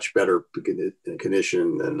we're in a much better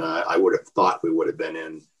condition than I would have thought we would have been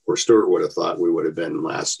in, or Stuart would have thought we would have been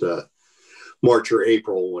last March or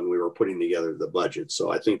April when we were putting together the budget.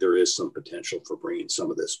 So I think there is some potential for bringing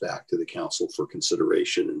some of this back to the council for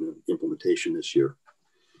consideration and implementation this year.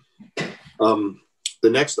 The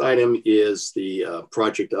next item is the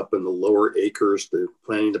project up in the Lower Acres. The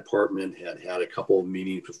planning department had a couple of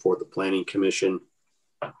meetings before the planning commission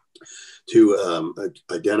to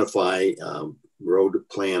identify road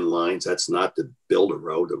plan lines. That's not to build a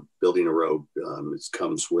road. Building a road it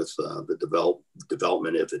comes with the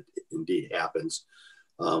development if it indeed happens.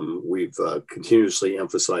 We've continuously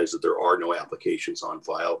emphasized that there are no applications on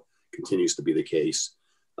file. Continues to be the case.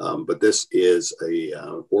 But this is a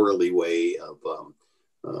orderly way of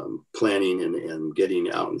planning and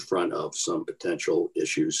getting out in front of some potential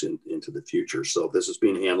issues into the future. So this is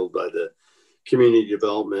being handled by the community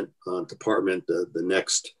development department. The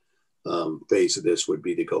next phase of this would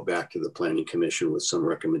be to go back to the planning commission with some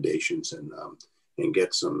recommendations and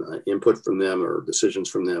get some input from them or decisions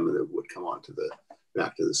from them, and it would come on to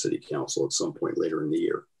back to the city council at some point later in the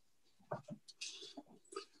year.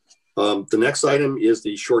 The next item is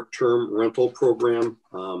the short-term rental program.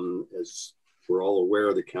 As we're all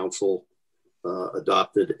aware, the council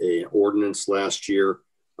adopted an ordinance last year.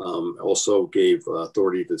 Also gave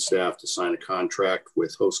authority to staff to sign a contract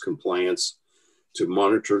with Host Compliance to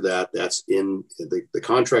monitor that. That's in the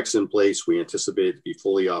contract's in place. We anticipate it to be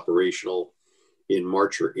fully operational in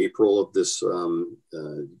March or April of this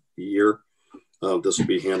year. This will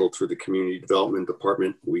be handled through the community development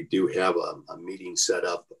department. We do have a meeting set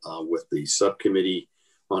up with the subcommittee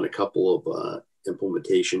on a couple of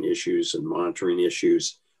implementation issues and monitoring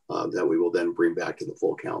issues that we will then bring back to the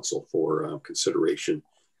full council for consideration.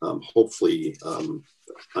 Hopefully, I'm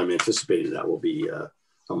anticipating that will be a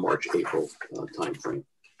March, April timeframe.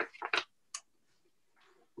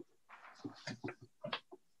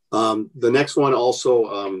 The next one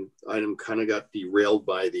also, item kind of got derailed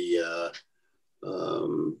by the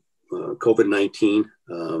COVID-19,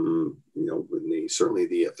 certainly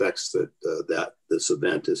the effects that this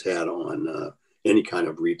event has had on any kind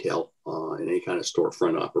of retail and any kind of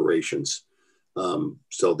storefront operations.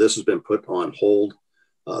 So this has been put on hold.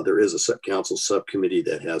 There is a council subcommittee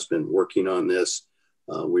that has been working on this.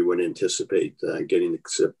 We would anticipate getting the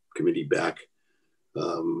subcommittee back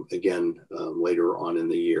again later on in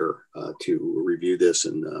the year to review this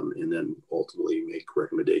and then ultimately make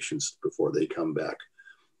recommendations before they come back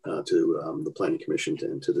to the Planning Commission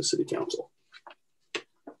and to the City Council.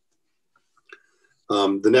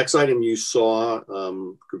 The next item you saw,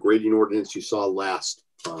 the grading ordinance you saw last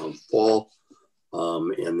fall,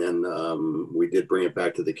 and then we did bring it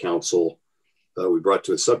back to the council. We brought it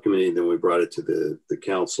to a subcommittee, and then we brought it to the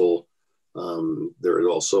council. There is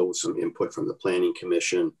also some input from the Planning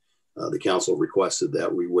Commission. The council requested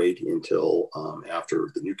that we wait until after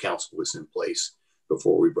the new council was in place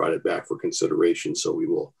before we brought it back for consideration. So we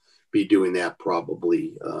will be doing that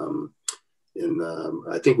probably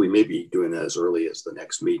I think we may be doing that as early as the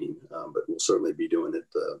next meeting, but we'll certainly be doing it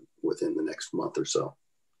within the next month or so.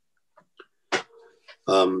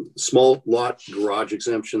 Small lot garage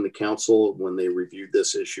exemption. The council, when they reviewed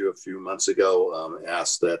this issue a few months ago,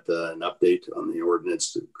 asked that an update on the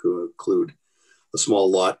ordinance to include a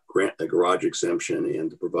small lot garage exemption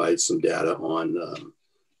and to provide some data on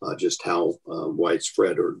just how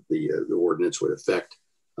widespread or the ordinance would affect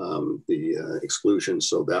the exclusion.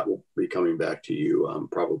 So that will be coming back to you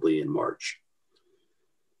probably in March.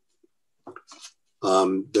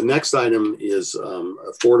 The next item is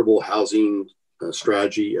affordable housing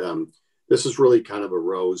strategy. This is really kind of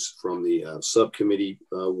arose from the subcommittee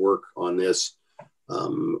work on this.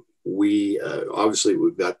 Obviously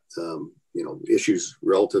we've got issues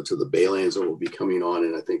relative to the Baylands that will be coming on,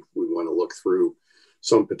 and I think we want to look through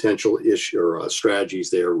some potential issue or strategies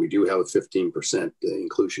there. We do have a 15%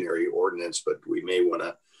 inclusionary ordinance, but we may want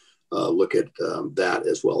to look at that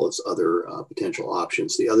as well as other potential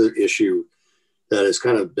options. The other issue that has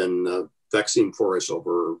kind of been vexing for us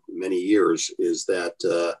over many years is that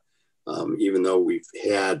even though we've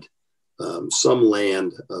had some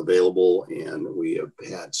land available, and we have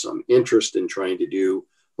had some interest in trying to do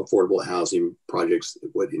affordable housing projects.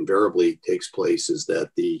 What invariably takes place is that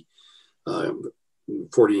the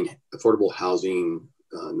affordable housing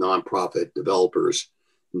nonprofit developers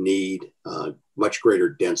need much greater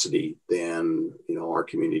density than our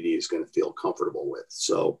community is going to feel comfortable with.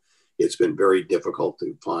 So it's been very difficult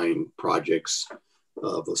to find projects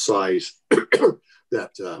of a size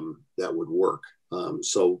that would work.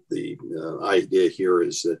 So the idea here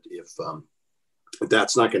is that if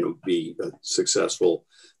that's not going to be successful,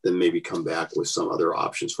 then maybe come back with some other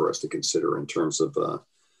options for us to consider in terms of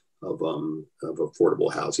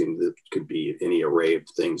affordable housing. That could be any array of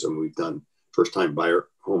things, and we've done first-time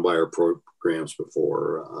home buyer programs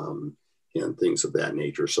before, and things of that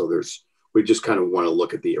nature. So we just kind of want to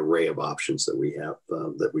look at the array of options that we have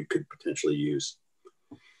that we could potentially use.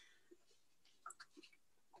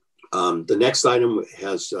 The next item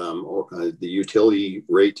has the utility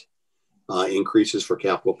rate increases for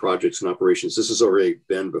capital projects and operations. This has already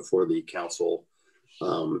been before the council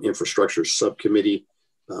infrastructure subcommittee.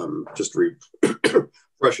 Just to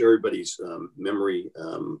refresh everybody's memory,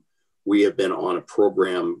 we have been on a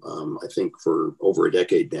program, I think for over a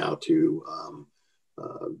decade now, to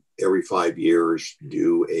every 5 years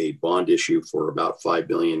do a bond issue for about $5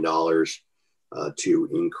 billion to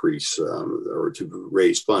increase or to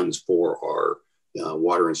raise funds for our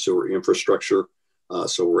water and sewer infrastructure.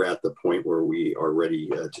 So we're at the point where we are ready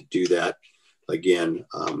to do that. Again,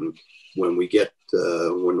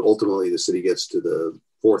 when ultimately the city gets to the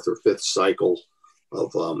 4th or 5th cycle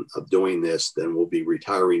of doing this, then we'll be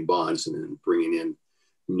retiring bonds and then bringing in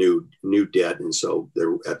new debt. And so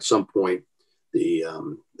there, at some point, the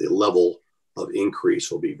level of increase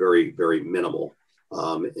will be very, very minimal.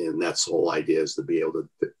 And that's the whole idea, is to be able to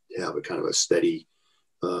have a kind of a steady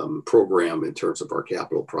program in terms of our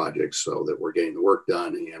capital projects, so that we're getting the work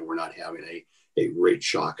done and we're not having a rate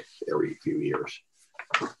shock every few years.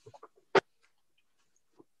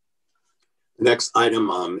 Next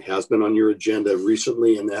item has been on your agenda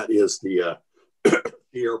recently, and that is the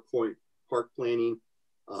airport park planning.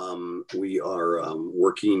 We are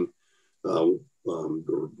working in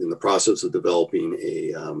the process of developing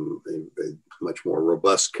a much more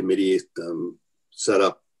robust committee set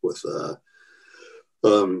up with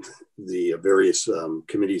the various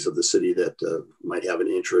committees of the city that might have an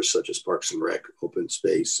interest, such as Parks and Rec, Open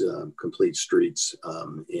Space, Complete Streets,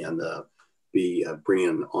 and be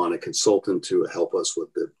bringing on a consultant to help us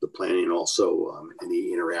with the planning, and also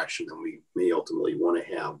any interaction that we may ultimately want to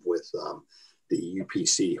have with the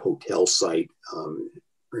UPC hotel site.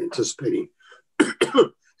 We're anticipating,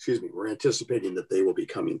 excuse me, we're anticipating that they will be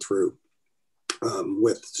coming through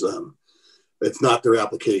with some, if not their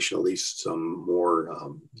application, at least some more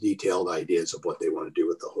detailed ideas of what they want to do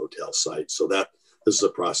with the hotel site. So this is a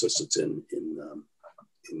process that's in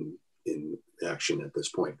action at this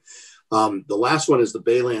point. The last one is the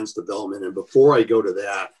Baylands development. And before I go to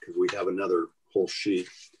that, because we have another whole sheet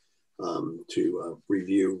to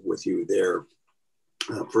review with you there.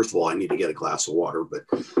 First of all, I need to get a glass of water, but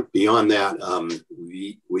beyond that,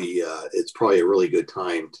 it's probably a really good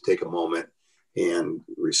time to take a moment and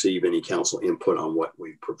receive any council input on what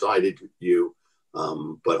we provided you,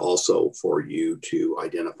 but also for you to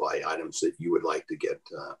identify items that you would like to get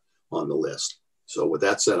on the list. So with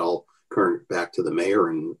that said, I'll turn it back to the mayor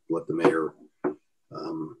and let the mayor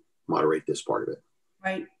moderate this part of it.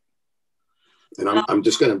 Right. And I'm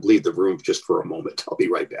just going to leave the room just for a moment. I'll be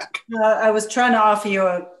right back. I was trying to offer you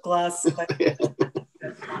a glass, but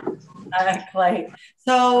Clay.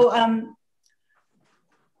 So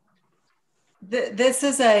this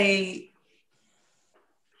is a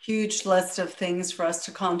huge list of things for us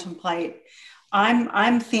to contemplate.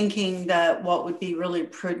 I'm thinking that what would be really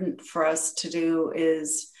prudent for us to do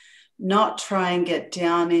is not try and get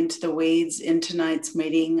down into the weeds in tonight's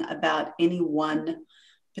meeting about any one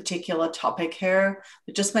particular topic here,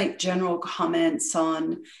 but just make general comments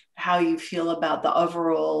on how you feel about the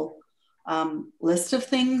overall list of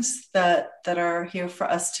things that are here for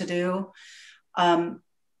us to do.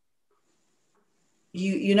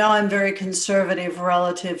 You know, I'm very conservative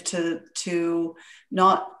relative to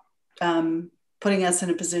not putting us in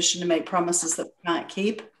a position to make promises that we can't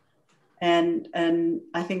keep. And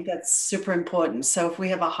I think that's super important. So if we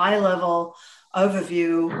have a high level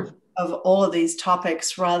overview of all of these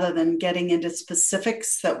topics, rather than getting into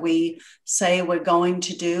specifics that we say we're going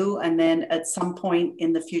to do, and then at some point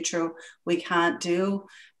in the future we can't do,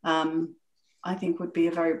 I think would be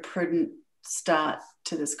a very prudent start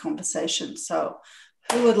to this conversation. So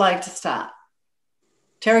who would like to start?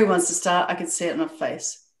 Terry wants to start. I can see it in her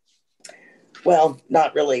face. Well,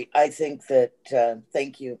 not really. I think that,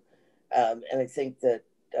 thank you. And I think that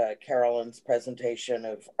Carolyn's presentation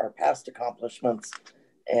of our past accomplishments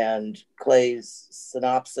and Clay's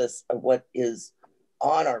synopsis of what is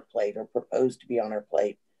on our plate or proposed to be on our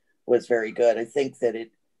plate was very good. I think that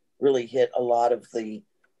it really hit a lot of the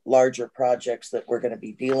larger projects that we're going to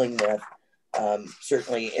be dealing with,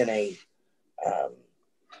 certainly in a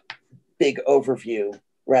big overview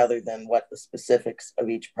rather than what the specifics of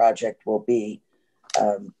each project will be.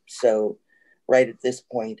 So right at this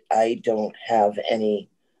point, I don't have any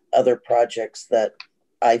other projects that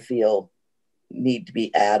I feel need to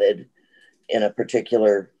be added in a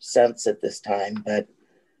particular sense at this time, but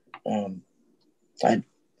I'd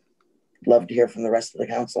love to hear from the rest of the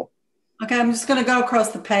council. Okay, I'm just going to go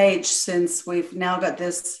across the page since we've now got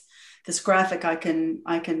this graphic. I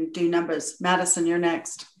can do numbers. Madison, you're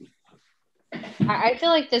next. I feel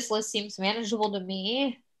like this list seems manageable to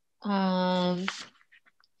me. I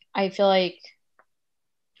feel like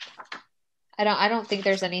I don't think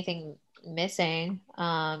there's anything missing.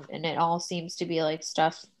 And it all seems to be like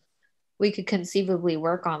stuff we could conceivably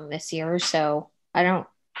work on this year. So I'm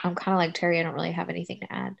kind of like Terry. I don't really have anything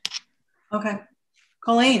to add. Okay.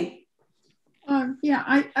 Colleen. Yeah,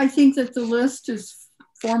 I think that the list is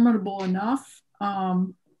formidable enough.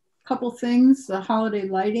 Couple things, the holiday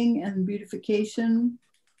lighting and beautification.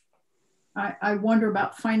 I wonder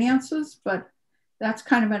about finances, but that's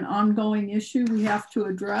kind of an ongoing issue we have to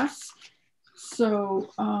address.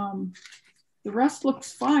 So the rest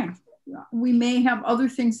looks fine. We may have other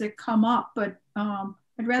things that come up, but I'd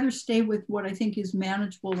rather stay with what I think is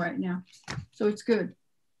manageable right now. So it's good.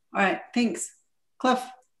 All right, thanks. Cliff.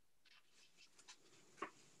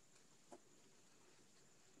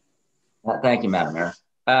 Thank you, Madam Mayor.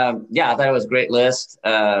 Yeah, I thought it was a great list.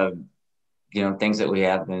 Things that we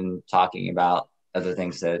have been talking about, other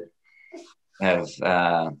things that have,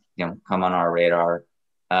 come on our radar.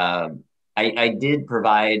 I did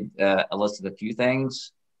provide a list of a few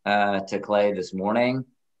things to Clay this morning.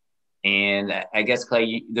 And I guess,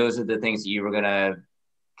 Clay, those are the things that you were going to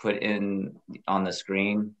put in on the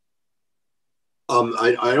screen.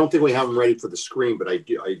 I don't think we have them ready for the screen, but I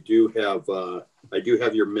do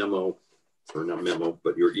have your memo, or not memo,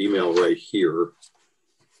 but your email right here.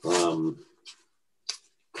 And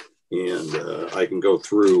I can go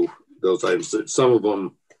through those items. Some of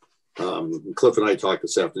them, Cliff and I talked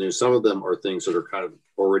this afternoon, some of them are things that are kind of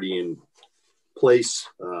already in place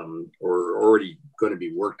or already going to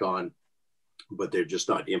be worked on, but they're just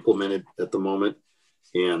not implemented at the moment.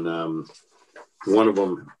 And one of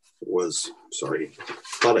them was, sorry, I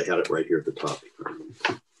thought I had it right here at the top. I'm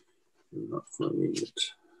not finding it.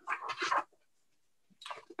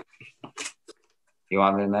 You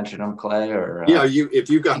want me to mention them, Clay, or yeah, if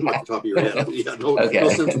you got them at the top of your head, yeah, no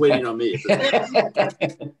sense waiting on me.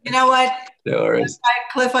 You know what, no worries.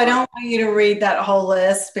 Cliff, I don't want you to read that whole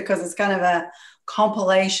list because it's kind of a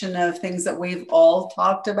compilation of things that we've all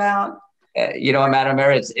talked about. You know what, Madam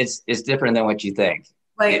Mayor, it's different than what you think.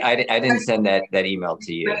 Wait, I didn't send that email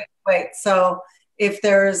to you. Wait. So if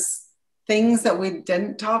there's things that we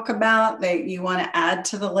didn't talk about that you want to add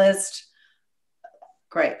to the list,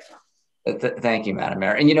 great. Thank you, Madam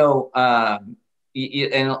Mayor. And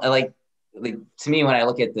like to me, when I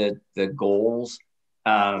look at the goals,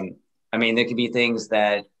 I mean, there could be things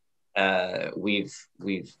that we've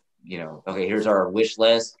okay, here's our wish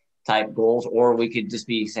list type goals, or we could just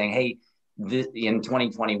be saying, hey, in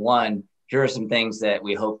 2021, here are some things that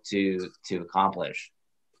we hope to accomplish.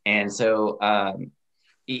 And so, and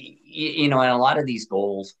a lot of these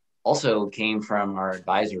goals also came from our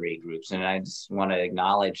advisory groups. And I just want to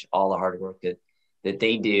acknowledge all the hard work that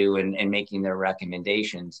they do in making their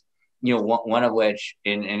recommendations. One of which,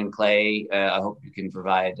 in Clay, I hope you can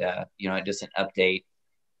provide, just an update.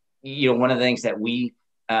 One of the things that we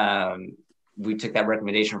took that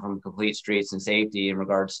recommendation from Complete Streets and Safety in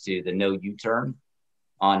regards to the no U-turn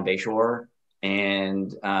on Bayshore,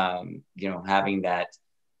 and having that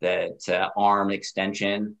arm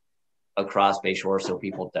extension across Bayshore so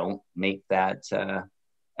people don't make that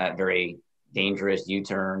very dangerous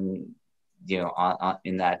U-turn,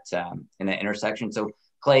 in that intersection. So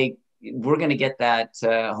Clay, we're going to get that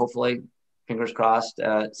hopefully, fingers crossed,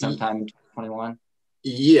 sometime in 2021.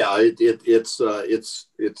 Yeah, it's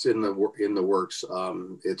in the works.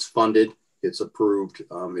 It's funded, it's approved.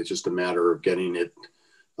 It's just a matter of getting it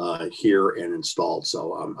here and installed.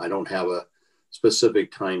 So I don't have a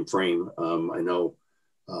specific time frame. I know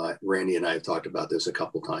Randy and I have talked about this a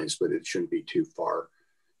couple times, but it shouldn't be too far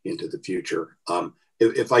into the future.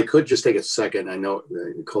 If I could just take a second, I know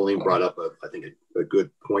Colleen brought up I think a good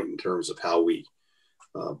point in terms of how we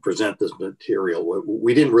present this material.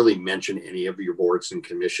 We didn't really mention any of your boards and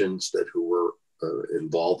commissions who were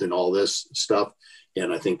involved in all this stuff.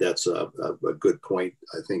 And I think that's a good point.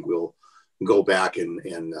 I think we'll go back and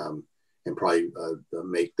probably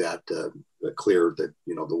make that clear that,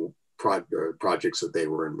 the projects that they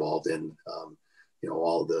were involved in,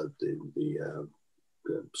 all the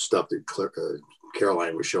stuff that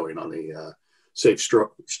Caroline was showing on the Safe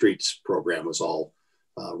Streets program was all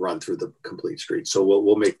run through the complete streets. So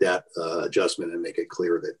we'll make that adjustment and make it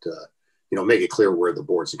clear that, make it clear where the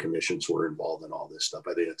boards and commissions were involved in all this stuff.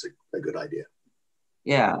 I think that's a good idea.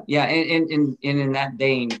 Yeah. And in that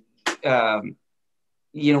vein,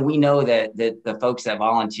 we know that the folks that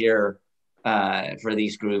volunteer for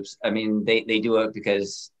these groups, I mean, they do it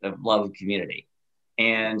because of love of community.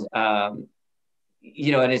 And, and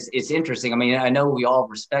it's interesting. I mean, I know we all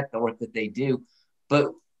respect the work that they do,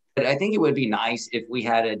 but I think it would be nice if we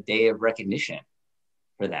had a day of recognition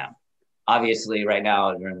for them. Obviously, right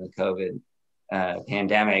now during the COVID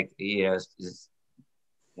pandemic, it's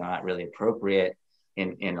not really appropriate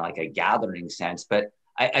in like a gathering sense. But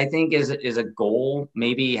I think is a goal,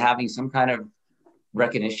 maybe having some kind of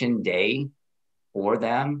recognition day for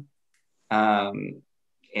them. And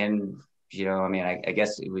I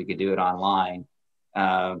guess we could do it online,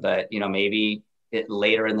 but maybe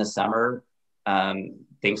later in the summer.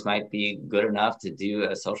 Things might be good enough to do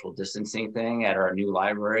a social distancing thing at our new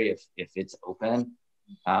library if it's open.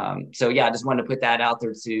 So yeah, I just wanted to put that out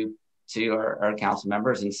there to our council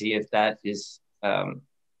members and see if that is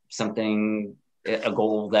something, a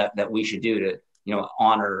goal that we should do to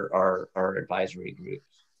honor our advisory groups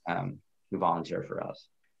who volunteer for us.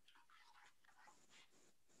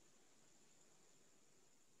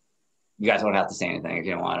 You guys don't have to say anything if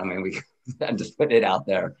you don't want. I mean, I'm just putting it out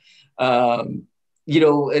there.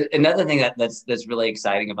 Another thing that's really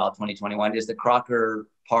exciting about 2021 is the Crocker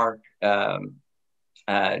Park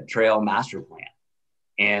Trail Master Plan.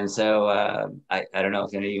 And so I don't know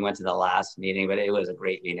if any of you went to the last meeting, but it was a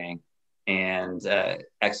great meeting and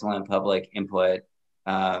excellent public input,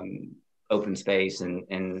 open space, and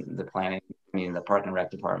the planning. I mean, the Park and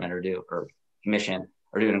Rec Department or Commission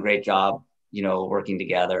are doing a great job, working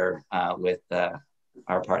together with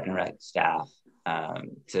our Park and Rec staff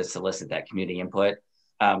to solicit that community input.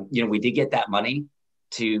 We did get that money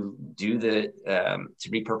to do to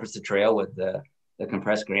repurpose the trail with the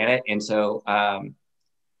compressed granite. And so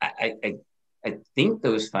I think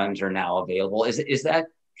those funds are now available. Is that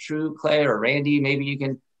true, Clay or Randy? Maybe you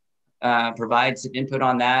can provide some input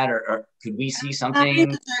on that, or could we see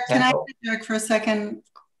something? Can I interject for a second,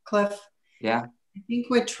 Cliff? Yeah. I think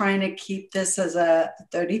we're trying to keep this as a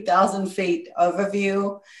 30,000 feet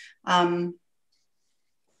overview. I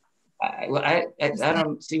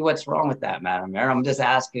don't see what's wrong with that, Madam Mayor. I'm just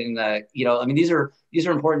asking, these are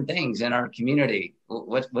important things in our community.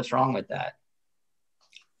 What's wrong with that?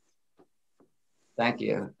 Thank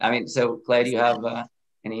you. I mean, so Clay, do you have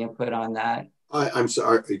any input on that? I'm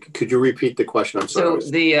sorry. Could you repeat the question? I'm sorry. So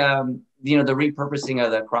the repurposing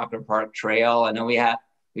of the Crocker Park Trail. I know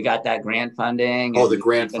we got that grant funding. Oh, the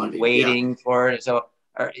grant funding. Waiting for it. So,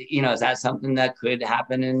 is that something that could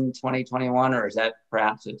happen in 2021, or is that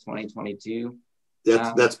perhaps a 2022?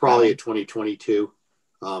 That's probably a 2022.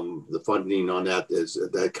 The funding on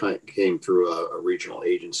that came through a regional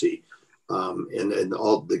agency. And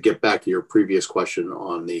all to get back to your previous question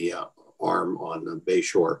on the arm on the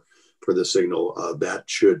Bayshore for the signal, that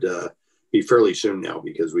should be fairly soon now,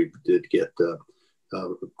 because we did get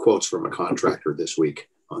quotes from a contractor this week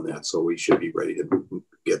on that. So we should be ready to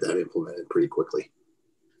get that implemented pretty quickly.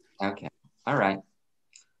 Okay. All right.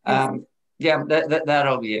 Yeah,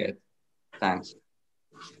 that'll be it. Thanks.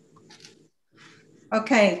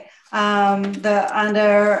 Okay.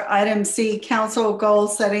 Under item C, council goal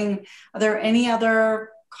setting, are there any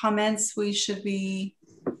other comments we should be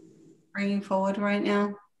bringing forward right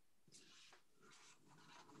now?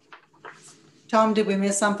 Tom, did we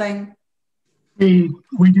miss something? We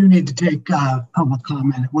do need to take public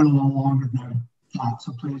comment. It went a little longer than I thought,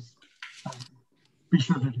 so please be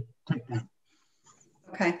sure to take that.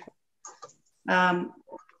 Okay.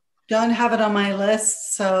 Don't have it on my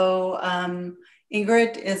list, so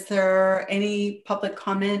Ingrid, is there any public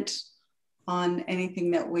comment on anything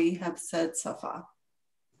that we have said so far?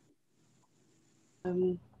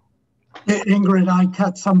 Ingrid, I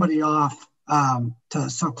cut somebody off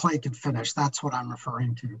so Clay could finish. That's what I'm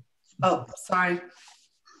referring to. Oh, sorry.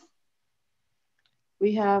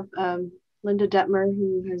 We have Linda Detmer,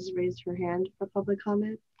 who has raised her hand for public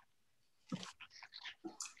comment.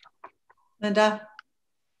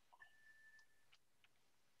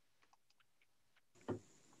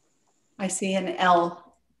 I see an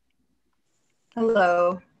L.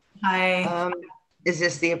 Hello. Hi. Is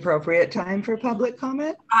this the appropriate time for public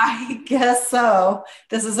comment? I guess so.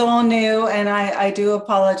 This is all new, and I do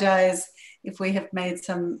apologize if we have made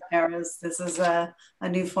some errors. This is a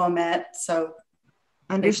new format, so.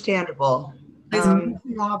 Understandable. The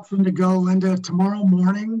option to go, Linda, tomorrow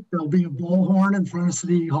morning, there'll be a bullhorn in front of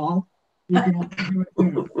City Hall. You can also do it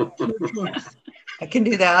there. It's your choice. I can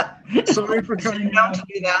do that. Sorry for cutting you off. To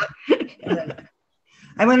do that.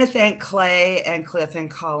 I want to thank Clay and Cliff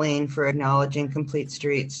and Colleen for acknowledging Complete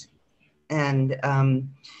Streets. And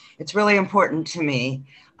it's really important to me.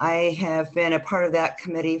 I have been a part of that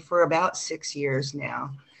committee for about 6 years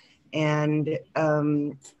now. And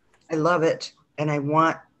I love it. And I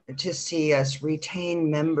want to see us retain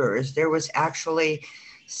members. There was actually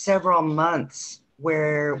several months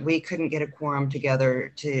where we couldn't get a quorum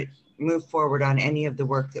together to move forward on any of the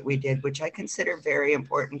work that we did, which I consider very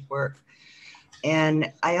important work.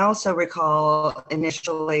 And I also recall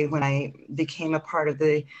initially when I became a part of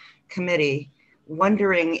the committee,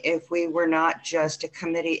 wondering if we were not just a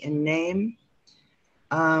committee in name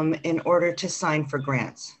in order to sign for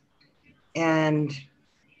grants. And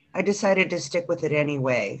I decided to stick with it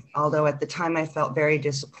anyway, although at the time I felt very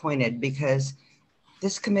disappointed because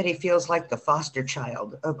this committee feels like the foster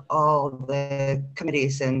child of all the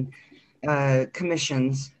committees and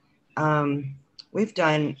commissions. We've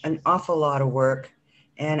done an awful lot of work,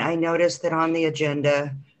 and I noticed that on the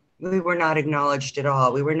agenda, we were not acknowledged at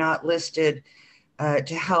all. We were not listed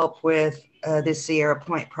to help with the Sierra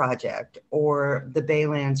Point project or the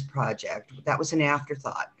Baylands project. That was an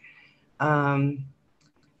afterthought.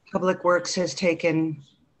 Public Works has taken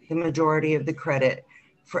the majority of the credit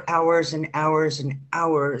for hours and hours and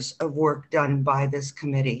hours of work done by this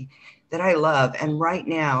committee that I love. And right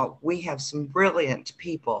now we have some brilliant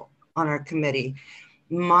people on our committee.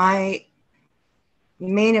 My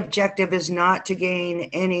main objective is not to gain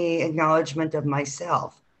any acknowledgement of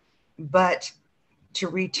myself, but to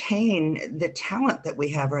retain the talent that we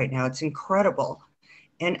have right now. It's incredible.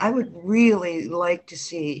 And I would really like to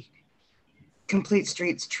see Complete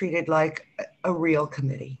Streets treated like a real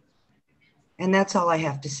committee. And that's all I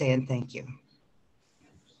have to say, and thank you.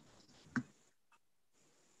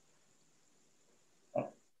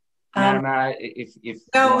 Madam Mayor,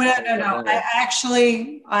 No.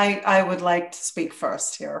 I would like to speak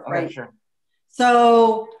first here, right? Okay, sure.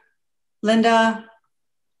 So, Linda,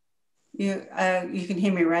 you can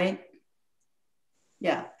hear me, right?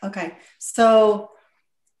 Yeah. Okay. So,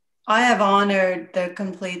 I have honored the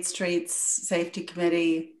Complete Streets Safety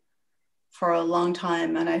Committee for a long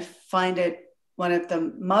time, and I find it one of the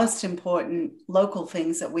most important local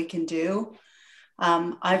things that we can do.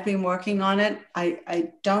 I've been working on it.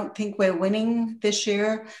 I don't think we're winning this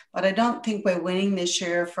year, but I don't think we're winning this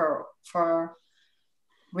year for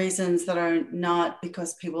reasons that are not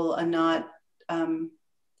because people are not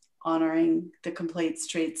honoring the Complete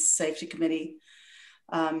Streets Safety Committee.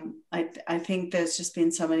 I think there's just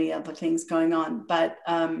been so many other things going on, but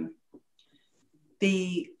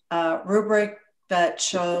the rubric that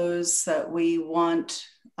shows that we want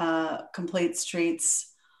Complete Streets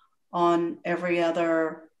on every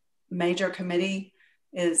other major committee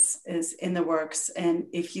is in the works. And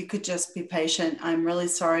if you could just be patient, I'm really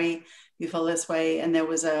sorry you feel this way. And there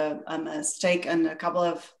was a mistake and a couple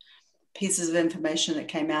of pieces of information that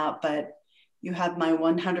came out, but you have my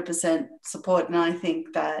 100% support. And I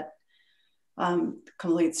think that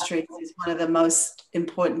Complete Streets is one of the most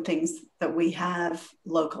important things that we have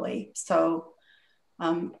locally. So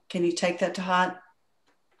can you take that to heart?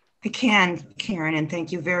 I can, Karen, and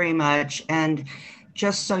thank you very much. And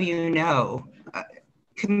just so you know,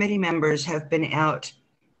 committee members have been out,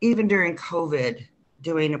 even during COVID,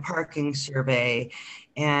 doing a parking survey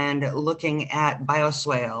and looking at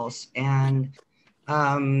bioswales and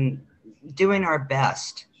doing our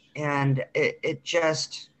best. And it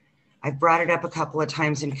just, I've brought it up a couple of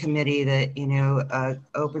times in committee that, you know,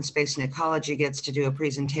 Open Space and Ecology gets to do a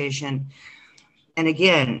presentation. And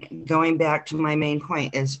again, going back to my main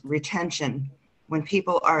point is retention. When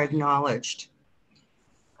people are acknowledged,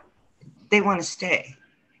 they want to stay.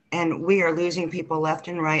 And we are losing people left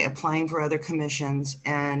and right, applying for other commissions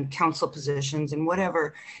and council positions and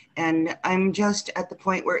whatever. And I'm just at the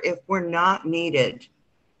point where if we're not needed,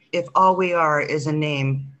 if all we are is a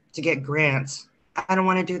name to get grants, I don't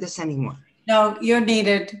want to do this anymore. No, you're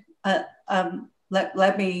needed.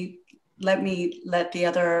 Let me let the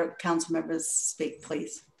other council members speak,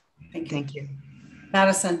 please. Thank you. Thank you.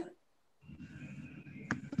 Madison.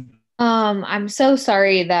 I'm so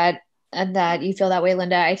sorry that and that you feel that way,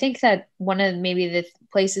 Linda. I think that one of maybe the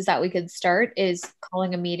places that we could start is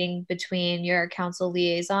calling a meeting between your council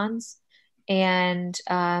liaisons and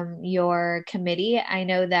your committee. I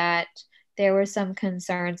know that there were some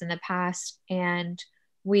concerns in the past, and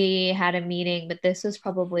we had a meeting, but this was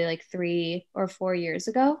probably like 3 or 4 years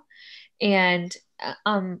ago. And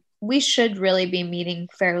we should really be meeting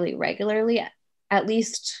fairly regularly, at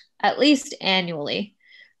least annually,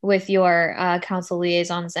 with your council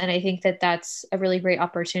liaisons. And I think that that's a really great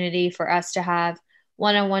opportunity for us to have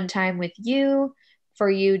one-on-one time with you, for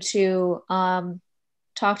you to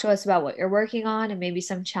talk to us about what you're working on and maybe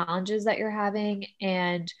some challenges that you're having,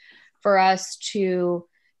 and for us to,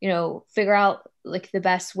 figure out like the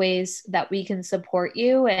best ways that we can support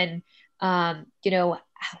you, and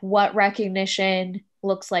what recognition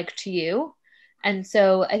looks like to you. And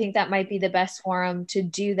so I think that might be the best forum to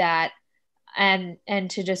do that, and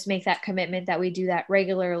to just make that commitment that we do that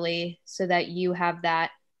regularly, so that you have that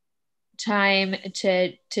time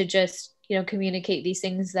to just communicate these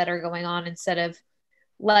things that are going on, instead of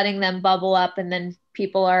letting them bubble up and then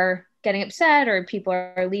people are getting upset or people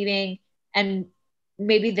are leaving, and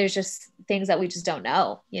maybe there's just things that we just don't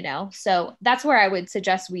know. So that's where I would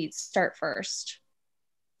suggest we start first.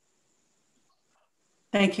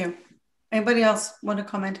 Thank you. Anybody else want to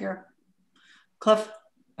comment here? Cliff?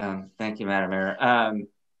 Thank you, Madam Mayor.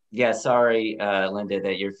 Yeah, sorry, Linda,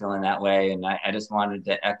 that you're feeling that way. And I just wanted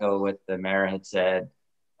to echo what the mayor had said,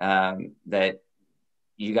 that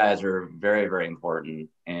you guys are very, very important,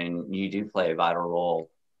 and you do play a vital role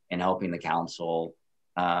in helping the council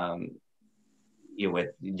with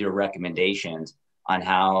your recommendations on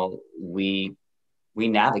how we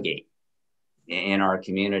navigate in our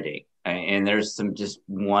community. And there's some just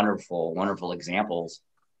wonderful, wonderful examples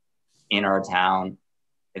in our town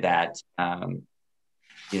that,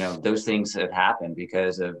 those things have happened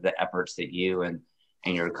because of the efforts that you and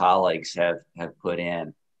your colleagues have put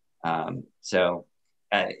in. So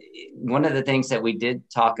one of the things that we did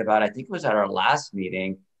talk about, I think it was at our last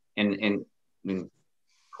meeting, and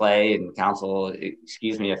Clay and council,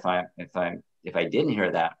 excuse me if I didn't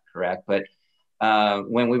hear that correct, but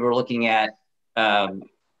when we were looking at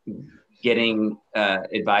getting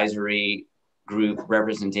advisory group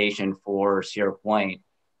representation for Sierra Point,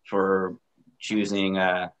 for choosing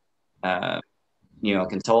a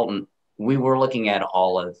consultant, we were looking at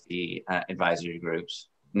all of the advisory groups,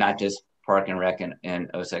 not just Park and Rec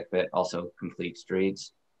and OSEC, but also Complete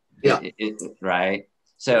Streets. Yeah. Right.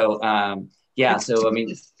 So, yeah. So, I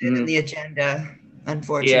mean, in the agenda,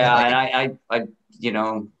 unfortunately. Yeah, and I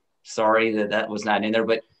sorry that was not in there,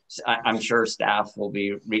 but I'm sure staff will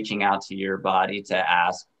be reaching out to your body to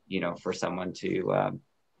ask, for someone to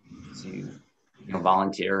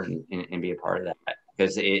volunteer and be a part of that,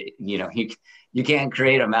 because you can't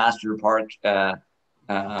create a master park, a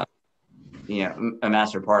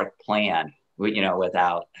master park plan,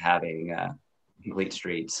 without having Complete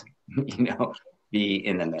Streets, be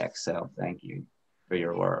in the mix. So thank you for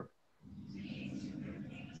your work.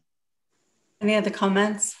 Any other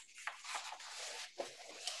comments?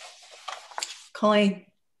 Colleen?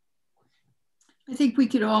 I think we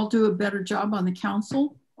could all do a better job on the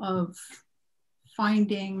council of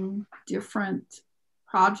finding different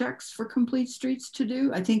projects for Complete Streets to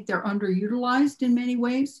do. I think they're underutilized in many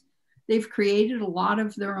ways. They've created a lot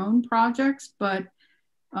of their own projects, but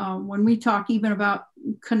when we talk even about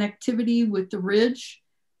connectivity with the Ridge,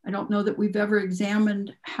 I don't know that we've ever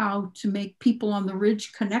examined how to make people on the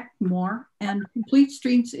Ridge connect more. And Complete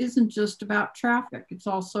Streets isn't just about traffic. It's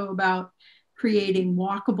also about creating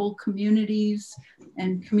walkable communities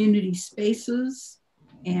and community spaces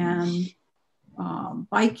and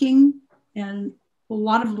biking and a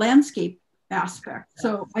lot of landscape aspects.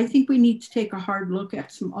 So I think we need to take a hard look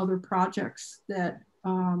at some other projects that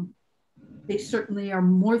they certainly are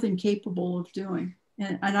more than capable of doing.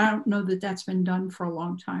 And I don't know that that's been done for a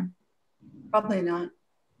long time. Probably not.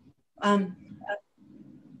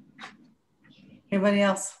 Anybody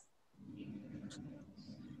else?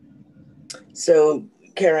 So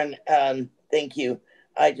Karen, thank you.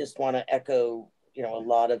 I just want to echo, a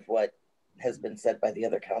lot of what has been said by the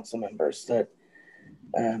other council members, that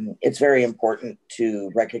it's very important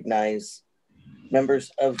to recognize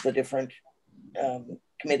members of the different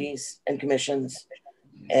committees and commissions,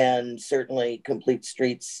 and certainly Complete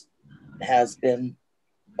Streets has been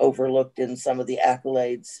overlooked in some of the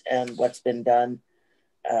accolades and what's been done,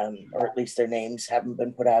 or at least their names haven't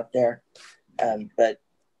been put out there, but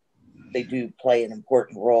they do play an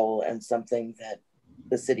important role and something that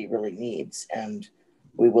the city really needs, and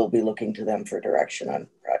we will be looking to them for direction on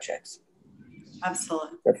projects.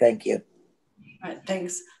 Absolutely. So thank you. All right,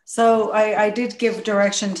 thanks. So I did give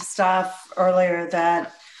direction to staff earlier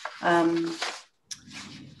that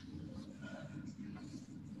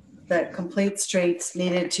that complete streets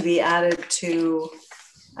needed to be added to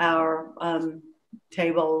our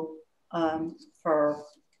table for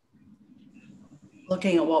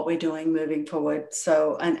looking at what we're doing moving forward.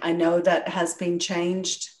 So, and I know that has been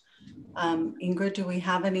changed. Ingrid, do we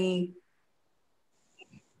have any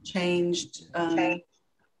changed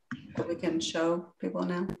that we can show people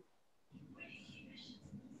now?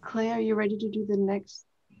 Clay, are you ready to do the next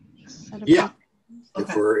set of Yeah,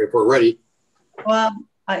 okay. if we're ready. Well,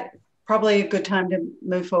 probably a good time to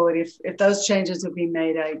move forward. If those changes would be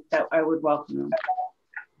made, I would welcome them.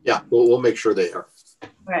 Yeah, we'll make sure they are. All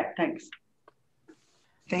right, thanks.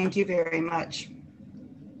 Thank you very much.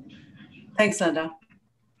 Thanks, Linda.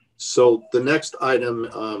 So the next item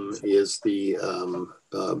is the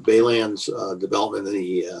Baylands development.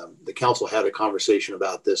 The council had a conversation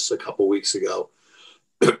about this a couple weeks ago.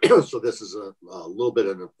 So this is a little bit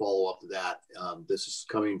of a follow-up to that. This is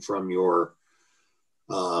coming from your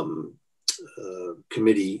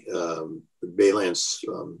committee, Baylands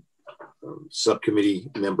subcommittee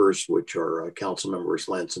members, which are council members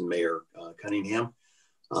Lentz and Mayor Cunningham.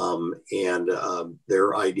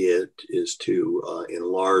 Their idea is to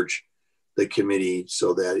enlarge the committee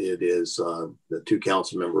so that it is the two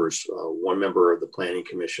council members, one member of the Planning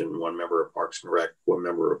Commission, one member of Parks and Rec, one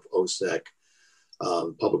member of OSEC,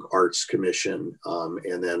 Public Arts Commission,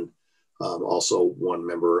 and then also one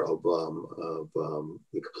member of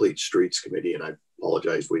the Complete Streets Committee. And I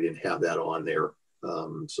apologize, we didn't have that on there.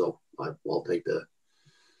 So I'll take the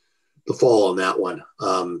fall on that one.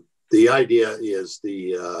 The idea is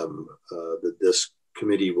that this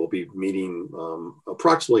committee will be meeting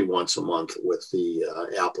approximately once a month with the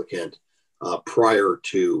applicant prior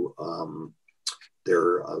to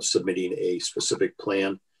their submitting a specific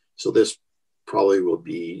plan. So this probably will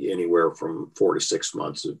be anywhere from 4 to 6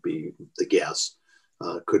 months would be the guess.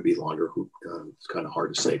 Could be longer. It's kind of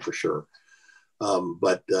hard to say for sure.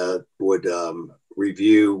 But would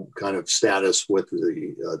review kind of status with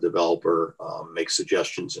the developer, make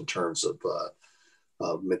suggestions in terms of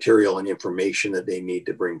material and information that they need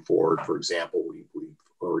to bring forward. For example, we've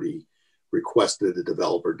already requested the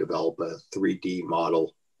developer develop a 3D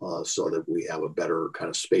model so that we have a better kind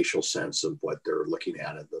of spatial sense of what they're looking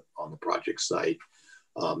at on the project site.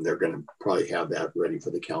 They're going to probably have that ready for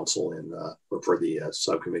the council or for the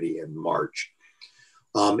subcommittee in March.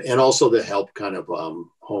 And also to help kind of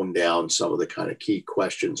hone down some of the kind of key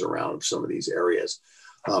questions around some of these areas.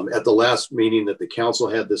 At the last meeting that the council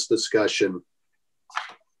had this discussion,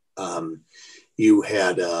 you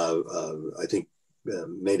had, I think,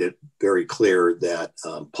 made it very clear that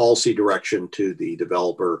policy direction to the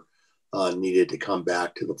developer needed to come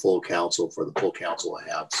back to the full council for the full council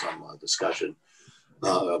to have some discussion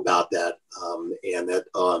about that. And that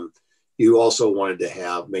you also wanted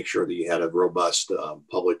to make sure that you had a robust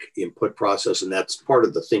public input process. And that's part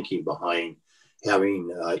of the thinking behind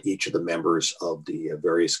having each of the members of the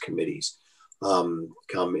various committees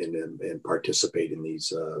come in and participate in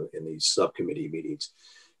these subcommittee meetings.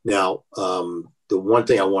 Now, the one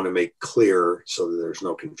thing I want to make clear so that there's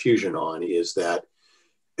no confusion on is that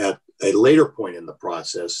at a later point in the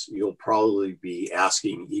process, you'll probably be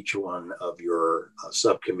asking each one of your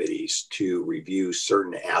subcommittees to review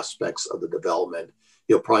certain aspects of the development.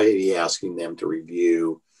 You'll probably be asking them to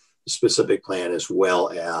review the specific plan as well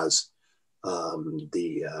as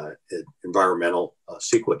the environmental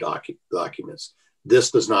CEQA documents. This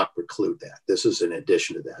does not preclude that. This is in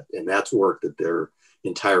addition to that. And that's work that their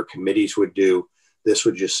entire committees would do. This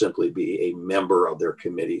would just simply be a member of their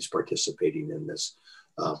committees participating in this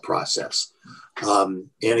process. And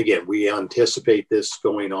again, we anticipate this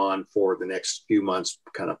going on for the next few months,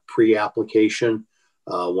 kind of pre-application.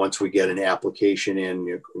 Once we get an application in,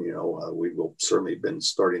 we will certainly been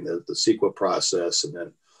starting the CEQA process and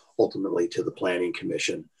then ultimately to the Planning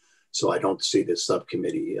Commission. So I don't see this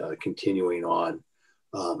subcommittee continuing on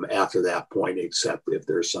after that point, except if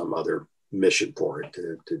there's some other mission for it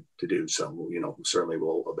to do so. Certainly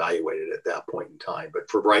we'll evaluate it at that point in time. But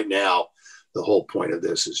for right now, the whole point of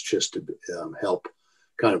this is just to help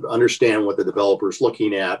kind of understand what the developer is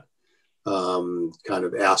looking at, kind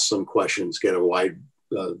of ask some questions, get a wide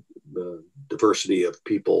diversity of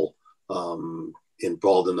people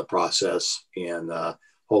involved in the process, and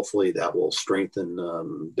hopefully that will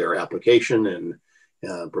strengthen their application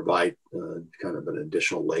and provide kind of an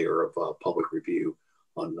additional layer of public review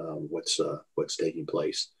on what's taking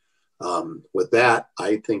place. With that,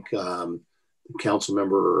 I think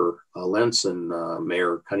Councilmember Lentz and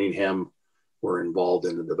Mayor Cunningham were involved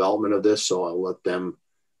in the development of this. So I'll let them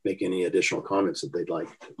make any additional comments that they'd like.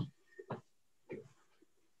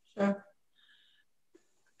 Sure.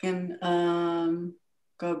 Can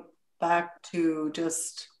go back to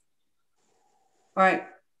just, all right,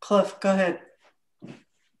 Cliff, go ahead.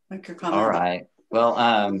 Make your comment. All right.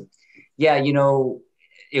 Well, yeah, you know,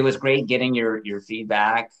 it was great getting your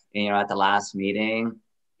feedback, you know, at the last meeting.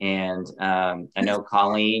 And I know,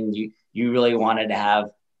 Colleen, you really wanted to have,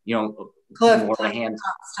 you know, Cliff, more hands.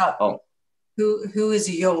 Stop. Oh, who is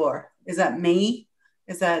your? Is that me?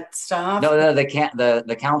 Is that staff? No,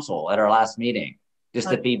 the council at our last meeting. Just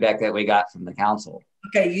the feedback that we got from the council.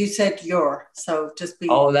 Okay, you said your, so just be.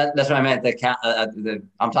 Oh, that's what I meant.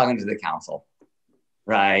 I'm talking to the council,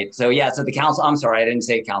 right? So yeah, so the council. I'm sorry, I didn't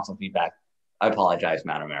say council feedback. I apologize,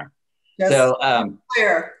 Madam Mayor. Just so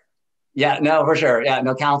clear. Yeah, no, for sure. Yeah,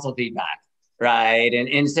 no council feedback, right?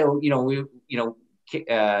 And so the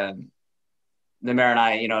mayor and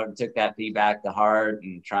I, took that feedback to heart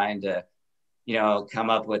and trying to, come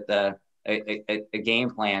up with a game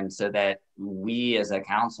plan so that we as a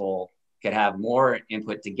council could have more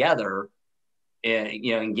input together,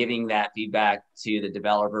 in giving that feedback to the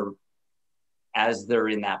developer as they're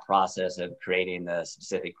in that process of creating the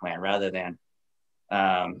specific plan, rather than,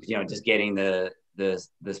 just getting the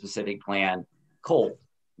specific plan cold,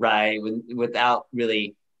 right? Without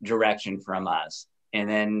really direction from us. And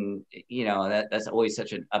then, that's always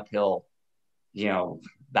such an uphill,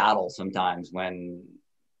 battle sometimes when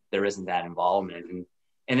there isn't that involvement.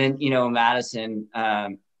 And then, Madison,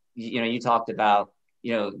 you talked about,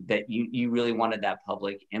 that you really wanted that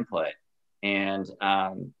public input. And,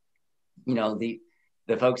 the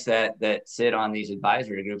folks that sit on these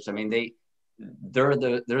advisory groups, I mean, they're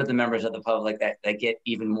the members of the public that get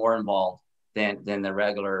even more involved than the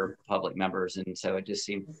regular public members. And so it just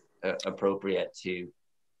seemed appropriate to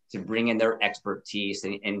bring in their expertise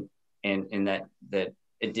and that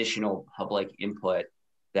additional public input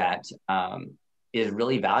that is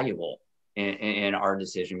really valuable in our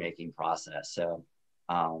decision-making process. So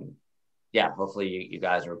yeah, hopefully you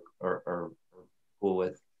guys are cool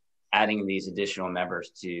with adding these additional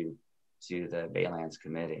members to the Baylands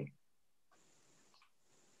Committee.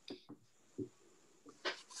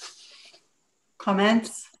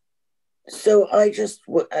 Comments? So I'm just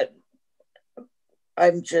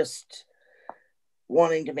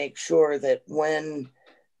wanting to make sure that when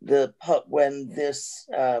this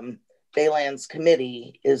Baylands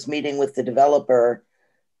Committee is meeting with the developer,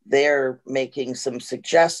 they're making some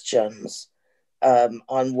suggestions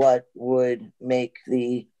on what would make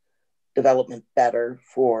the development better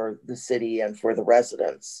for the city and for the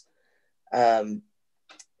residents.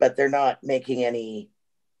 But they're not making any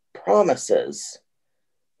promises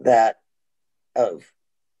of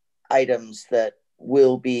items that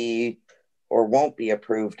will be or won't be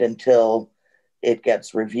approved until it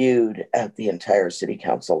gets reviewed at the entire city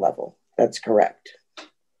council level. That's correct.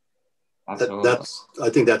 I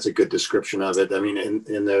think that's a good description of it. I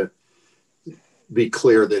mean, be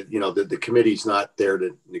clear that, the committee's not there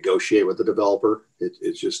to negotiate with the developer.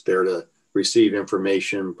 It's just there to receive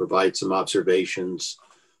information, provide some observations.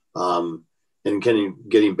 And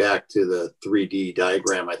getting back to the 3D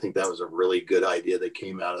diagram, I think that was a really good idea that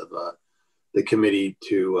came out of the committee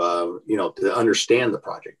to understand the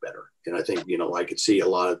project better. And I think, I could see a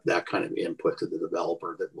lot of that kind of input to the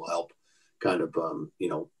developer that will help kind of,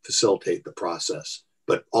 facilitate the process.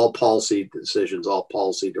 But all policy decisions, all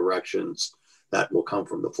policy directions, that will come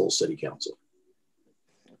from the full city council.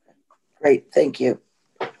 Great, thank you.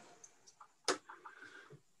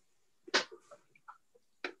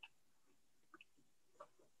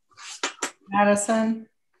 Madison,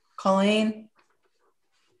 Colleen.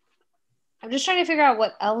 I'm just trying to figure out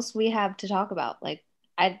what else we have to talk about. Like,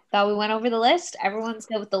 I thought we went over the list. Everyone's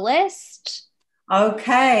good with the list.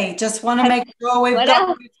 Okay, just want to make sure we've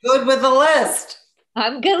got good with the list.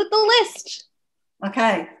 I'm good with the list.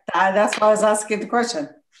 Okay, that's why I was asking the question.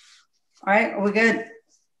 All right, are we good?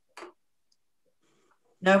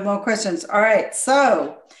 No more questions. All right,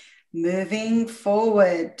 so moving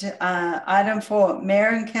forward, item 4, mayor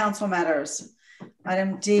and council matters.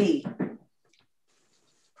 Item D,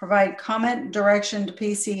 provide comment direction to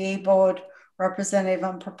PCE board representative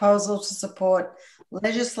on proposal to support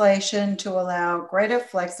legislation to allow greater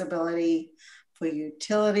flexibility for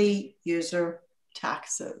utility user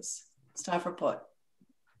taxes. Staff report.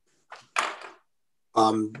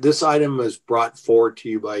 This item was brought forward to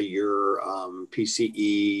you by your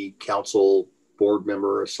PCE council board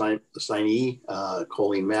member assignee,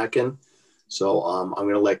 Colleen Mackin. So I'm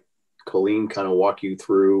going to let Colleen kind of walk you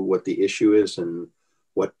through what the issue is and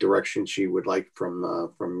what direction she would like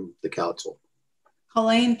from the council.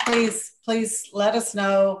 Colleen, please let us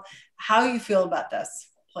know how you feel about this,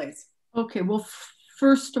 please. Okay, well,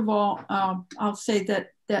 first of all, I'll say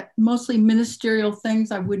that mostly ministerial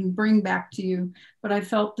things I wouldn't bring back to you, but I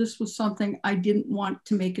felt this was something I didn't want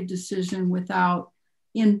to make a decision without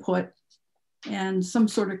input and some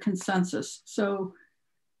sort of consensus. So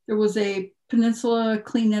there was a Peninsula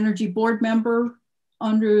Clean Energy Board member.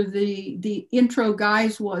 Under the intro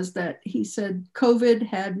guise was that he said COVID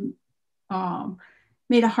had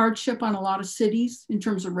made a hardship on a lot of cities in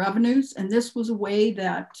terms of revenues. And this was a way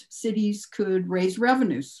that cities could raise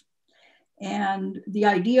revenues. And the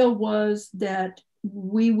idea was that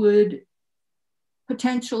we would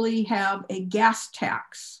potentially have a gas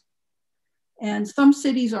tax. And some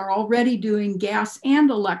cities are already doing gas and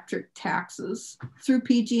electric taxes through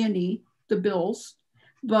PG&E, the bills.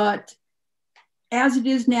 But as it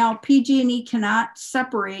is now, PG&E cannot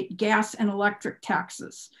separate gas and electric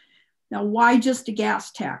taxes. Now, why just a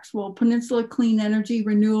gas tax? Well, Peninsula Clean Energy,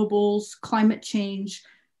 renewables, climate change,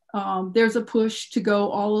 there's a push to go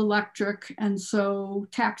all electric. And so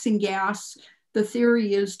taxing gas, the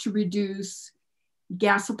theory is to reduce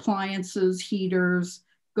gas appliances, heaters,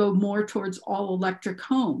 go more towards all electric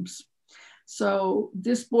homes. So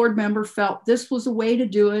this board member felt this was a way to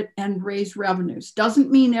do it and raise revenues.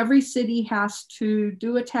 Doesn't mean every city has to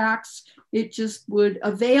do a tax. It just would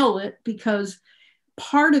avail it, because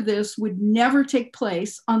part of this would never take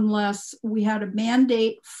place unless we had a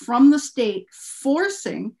mandate from the state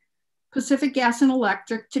forcing Pacific Gas and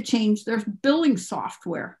Electric to change their billing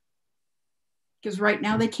software. Because right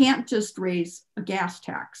now they can't just raise a gas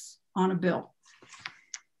tax on a bill.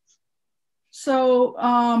 So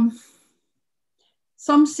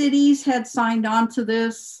some cities had signed on to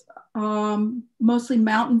this, mostly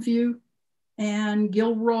Mountain View and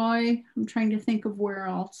Gilroy. I'm trying to think of where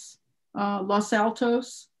else. Los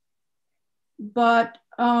Altos. But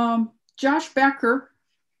Josh Becker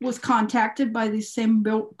was contacted by the same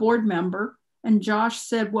board member, and Josh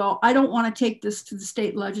said, well, I don't want to take this to the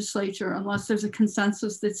state legislature unless there's a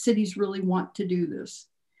consensus that cities really want to do this.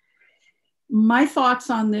 My thoughts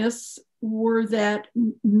on this were that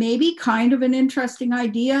maybe kind of an interesting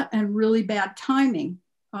idea and really bad timing.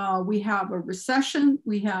 We have a recession,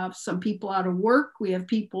 we have some people out of work, we have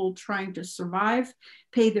people trying to survive,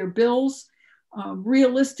 pay their bills.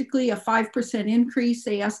 Realistically, a 5% increase,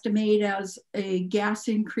 they estimate as a gas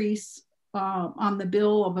increase on the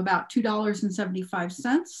bill of about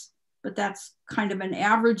 $2.75, but that's kind of an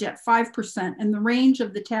average at 5%. And the range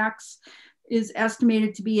of the tax is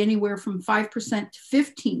estimated to be anywhere from 5% to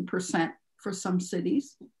 15% for some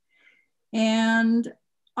cities. And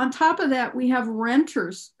on top of that, we have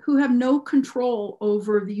renters who have no control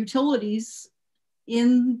over the utilities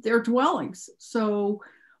in their dwellings. So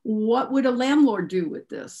what would a landlord do with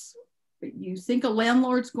this? You think a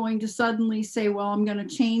landlord's going to suddenly say, well, I'm going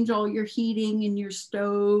to change all your heating and your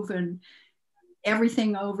stove and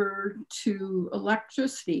everything over to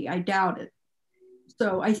electricity? I doubt it.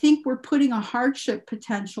 So I think we're putting a hardship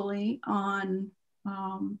potentially on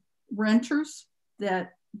renters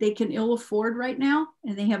that they can ill afford right now,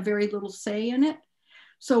 and they have very little say in it.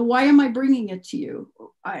 So why am I bringing it to you?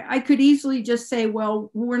 I could easily just say, well,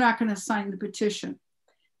 we're not going to sign the petition.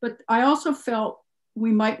 But I also felt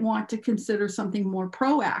we might want to consider something more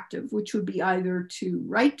proactive, which would be either to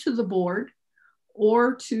write to the board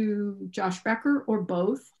or to Josh Becker or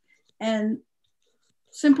both, and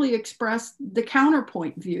simply express the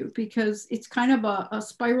counterpoint view, because it's kind of a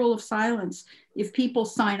spiral of silence if people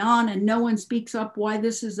sign on and no one speaks up why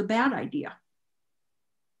this is a bad idea.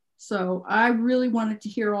 So I really wanted to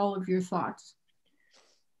hear all of your thoughts.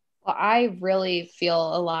 Well, I really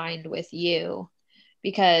feel aligned with you,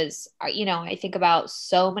 because, you know, I think about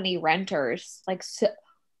so many renters, like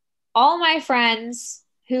all my friends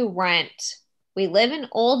who rent, we live in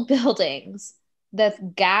old buildings, the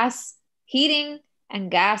gas, heating, and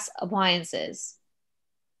gas appliances.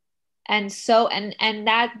 And so, and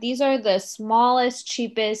that these are the smallest,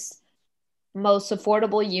 cheapest, most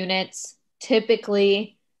affordable units,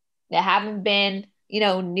 typically, that haven't been, you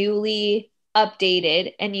know, newly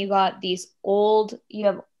updated. And you got these old, you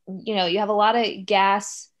have a lot of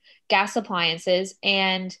gas appliances,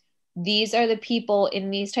 and these are the people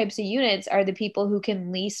in these types of units are the people who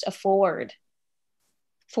can least afford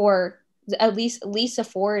afford,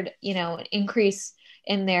 you know, an increase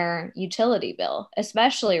in their utility bill,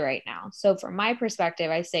 especially right now. So from my perspective,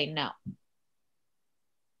 I say no.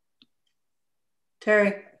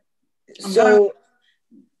 Terry. So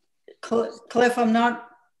Cliff, I'm not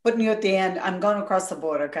putting you at the end. I'm going across the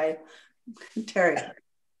board, okay? Terry.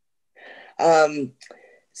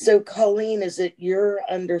 So Colleen, is it your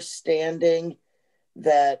understanding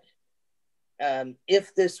that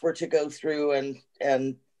if this were to go through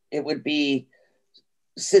and it would be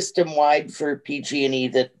system-wide for PG&E,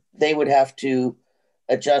 that they would have to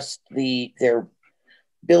adjust their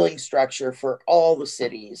billing structure for all the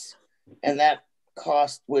cities, and that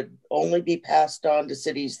cost would only be passed on to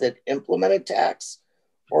cities that implemented tax,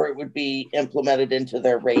 or it would be implemented into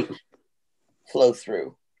their rate flow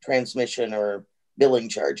through transmission or billing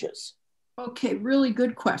charges? Okay, really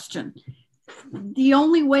good question. The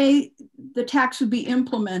only way the tax would be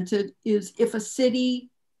implemented is if a city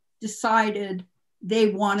decided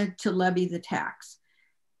they wanted to levy the tax.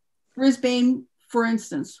 Brisbane, for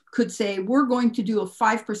instance, could say, we're going to do a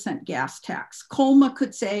 5% gas tax. Colma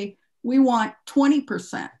could say, we want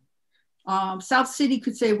 20%. South City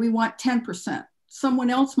could say, we want 10%. Someone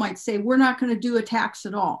else might say, we're not going to do a tax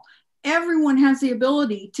at all. Everyone has the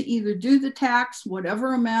ability to either do the tax,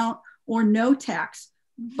 whatever amount, or no tax.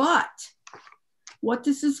 But what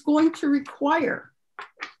this is going to require,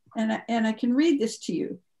 and I can read this to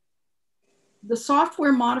you, the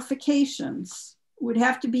software modifications would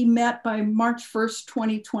have to be met by March 1st,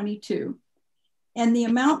 2022. And the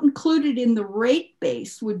amount included in the rate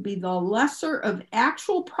base would be the lesser of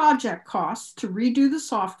actual project costs to redo the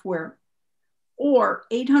software, or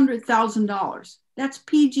 $800,000. That's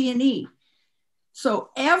PG&E. So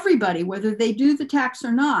everybody, whether they do the tax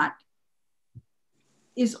or not,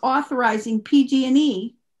 is authorizing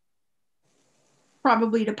PG&E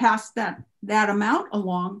probably to pass that amount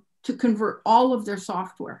along to convert all of their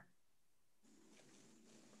software.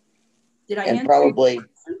 Did I answer? Probably,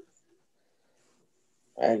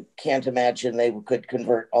 I can't imagine they could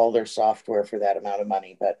convert all their software for that amount of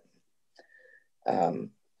money, but who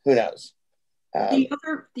knows?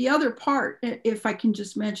 The other part, if I can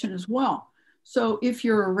just mention as well. So if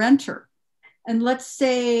you're a renter, and let's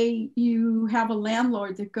say you have a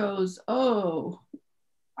landlord that goes, oh,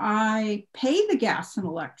 I pay the gas and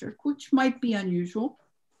electric, which might be unusual.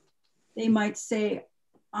 They might say,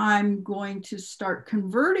 I'm going to start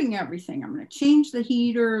converting everything. I'm going to change the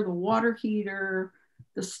heater, the water heater,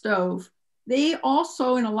 the stove. They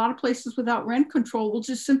also, in a lot of places without rent control, will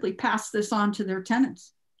just simply pass this on to their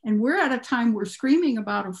tenants. And we're at a time we're screaming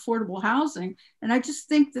about affordable housing. And I just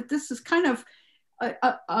think that this is kind of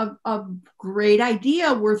a great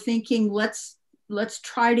idea. We're thinking, let's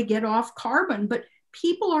try to get off carbon, but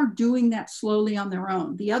people are doing that slowly on their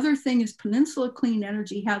own. The other thing is Peninsula Clean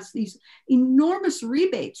Energy has these enormous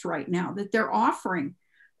rebates right now that they're offering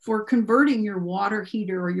for converting your water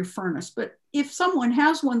heater or your furnace. But if someone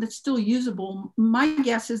has one that's still usable, my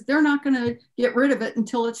guess is they're not going to get rid of it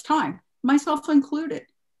until it's time, myself included,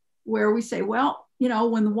 where we say, well, you know,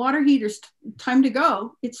 when the water heater's time to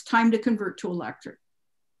go, it's time to convert to electric.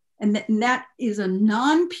 And that is a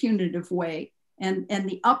non-punitive way. And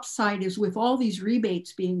the upside is with all these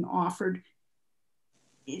rebates being offered,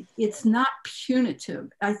 it's not punitive.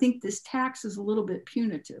 I think this tax is a little bit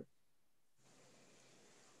punitive.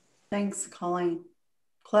 Thanks, Colleen.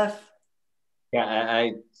 Cliff? Yeah,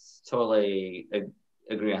 I totally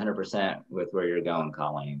agree 100% with where you're going,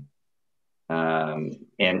 Colleen.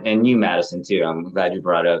 And you, Madison, too. I'm glad you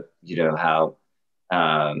brought up, you know, how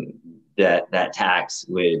that tax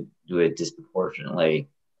would disproportionately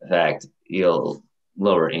affect, you know,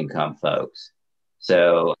 lower income folks.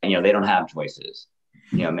 So, you know, they don't have choices,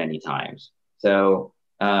 you know, many times. So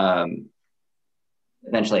eventually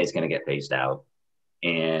it's going to get phased out,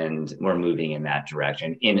 and we're moving in that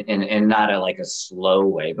direction in not like a slow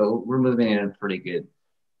way, but we're moving in at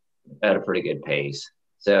a pretty good pace.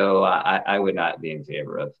 So I would not be in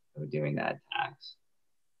favor of doing that tax.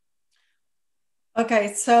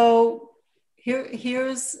 Okay, so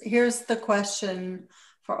here's the question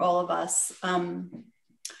for all of us.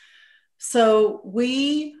 So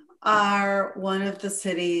we are one of the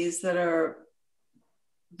cities that are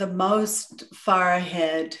the most far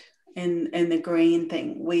ahead in the green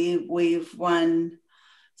thing. We've won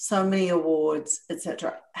so many awards,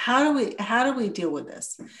 etc. How do we deal with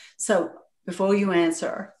this? So before you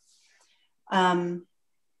answer, I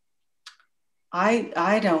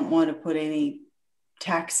don't want to put any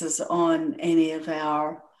taxes on any of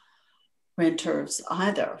our renters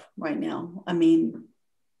either right now. I mean,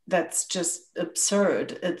 that's just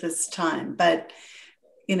absurd at this time. But,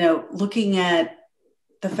 you know, looking at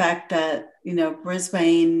the fact that, you know,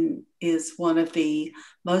 Brisbane is one of the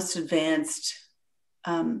most advanced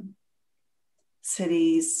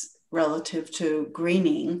cities relative to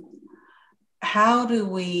greening, how do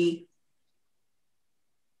we,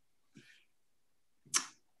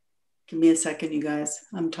 give me a second, you guys,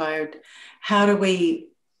 I'm tired. How do we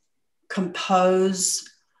compose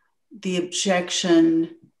the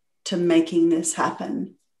objection to making this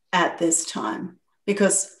happen at this time,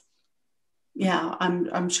 because yeah,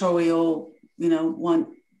 I'm sure we all, want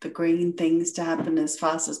the green things to happen as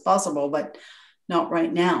fast as possible, but not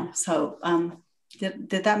right now. So did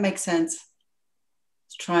that make sense?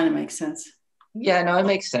 It's trying to make sense. Yeah, no, it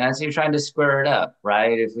makes sense. You're trying to square it up,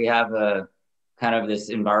 right? If we have a kind of this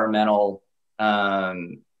environmental,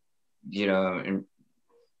 like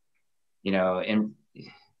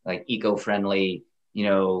eco-friendly,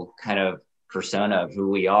 kind of persona of who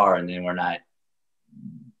we are, and then we're not,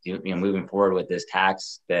 moving forward with this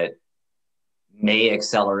tax that may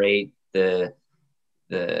accelerate the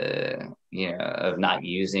of not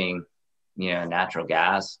using, natural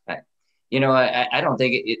gas. I don't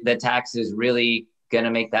think the tax is really going to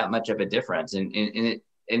make that much of a difference. And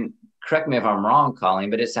correct me if I'm wrong, Colleen,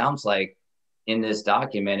 but it sounds like in this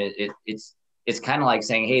document, it's kind of like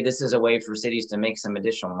saying, hey, this is a way for cities to make some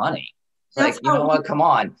additional money. It's like, you know what, come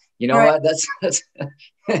on, right. what, that's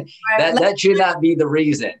that should not be the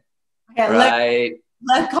reason. Okay, right.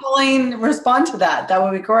 Let Colleen respond to that. That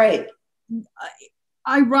would be great.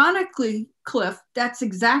 Ironically, Cliff, that's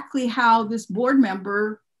exactly how this board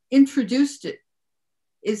member introduced it.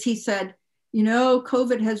 Is he said,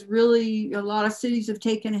 COVID has really, a lot of cities have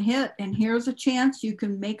taken a hit, and here's a chance you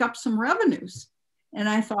can make up some revenues. And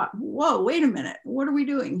I thought, whoa, wait a minute, what are we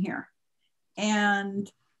doing here? And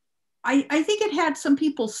I think it had some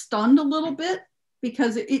people stunned a little bit,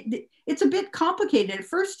 because it's a bit complicated. At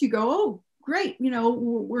first you go, oh, great,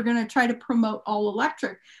 we're going to try to promote all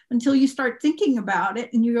electric, until you start thinking about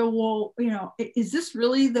it and you go, well, is this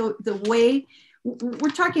really the way? We're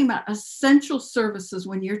talking about essential services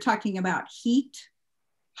when you're talking about heat,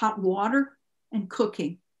 hot water, and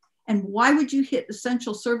cooking. And why would you hit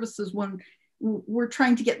essential services when we're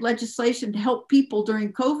trying to get legislation to help people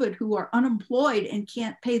during COVID who are unemployed and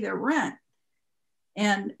can't pay their rent?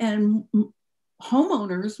 And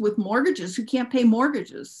homeowners with mortgages who can't pay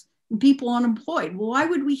mortgages, and people unemployed. Well, why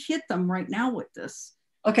would we hit them right now with this?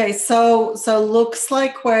 Okay, so looks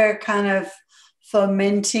like we're kind of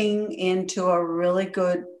fermenting into a really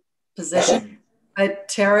good position. But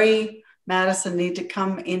Terry Madison need to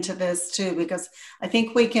come into this too, because I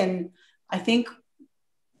think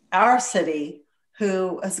our city,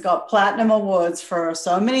 who has got platinum awards for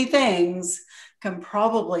so many things, can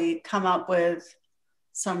probably come up with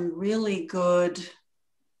some really good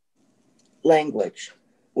language.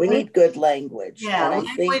 We need good language. Yeah, and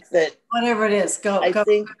I think that whatever it is, I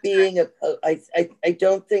think I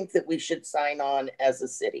don't think that we should sign on as a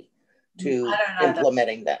city to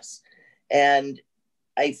implementing this. And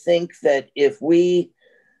I think that if we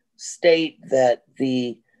state that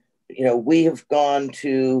we have gone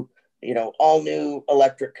to, all new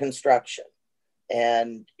electric construction,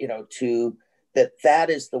 and, that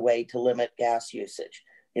is the way to limit gas usage.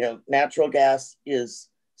 Natural gas is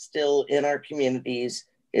still in our communities.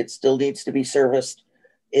 It still needs to be serviced.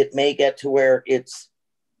 It may get to where it's,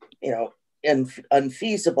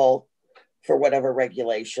 unfeasible for whatever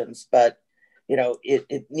regulations, but,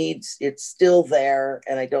 it's still there.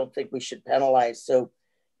 And I don't think we should penalize. So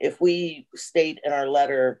if we state in our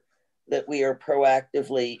letter that we are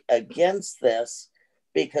proactively against this,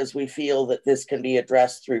 because we feel that this can be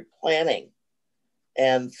addressed through planning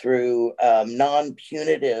and through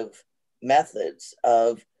non-punitive methods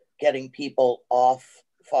of getting people off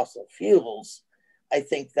fossil fuels, I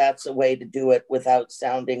think that's a way to do it without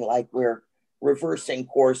sounding like we're reversing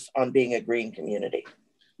course on being a green community.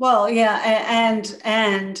 Well, yeah,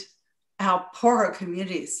 and our poorer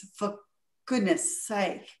communities, for goodness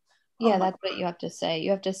sake. Yeah, that's what you have to say.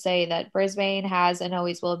 You have to say that Brisbane has and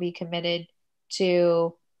always will be committed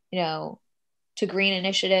to, to green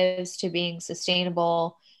initiatives, to being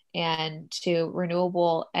sustainable, and to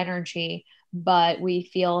renewable energy. But we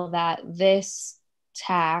feel that this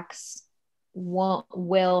tax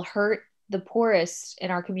will hurt the poorest in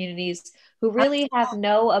our communities, who really have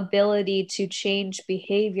no ability to change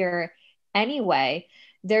behavior anyway.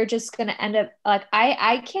 They're just going to end up like,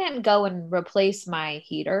 I can't go and replace my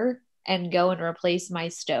heater and go and replace my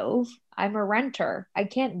stove. I'm a renter. I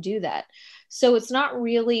can't do that. So it's not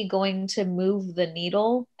really going to move the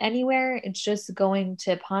needle anywhere. It's just going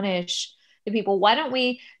to punish the people. Why don't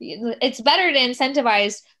it's better to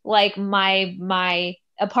incentivize like my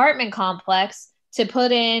apartment complex to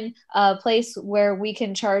put in a place where we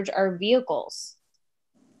can charge our vehicles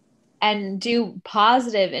and do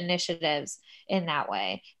positive initiatives in that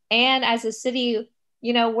way. And as a city,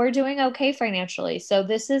 we're doing okay financially. So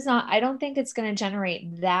this is not, I don't think it's going to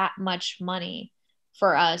generate that much money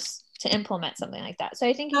for us to implement something like that. So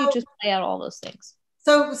I think you just lay out all those things.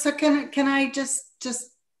 So can I just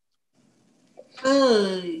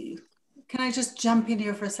Oh, can I just jump in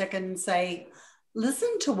here for a second and say,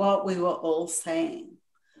 listen to what we were all saying.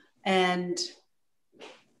 And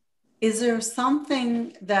is there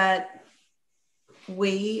something that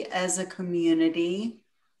we as a community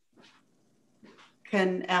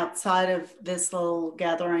can, outside of this little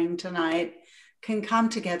gathering tonight, can come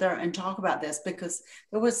together and talk about this? Because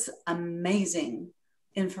there was amazing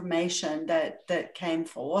information that came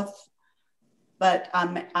forth, but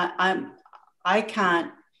I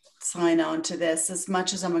can't sign on to this as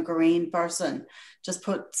much as I'm a green person. Just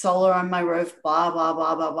put solar on my roof, blah, blah,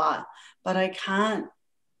 blah, blah, blah. But I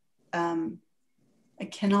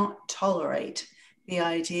cannot tolerate the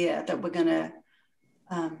idea that we're going to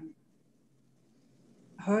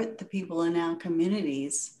hurt the people in our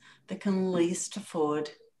communities that can least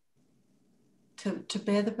afford to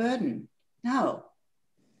bear the burden. No.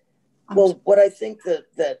 Well, what I think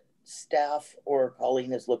that staff or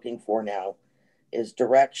Colleen is looking for now is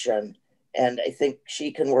direction. And I think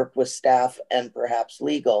she can work with staff and perhaps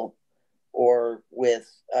legal, or with,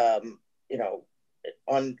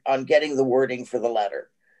 on getting the wording for the letter,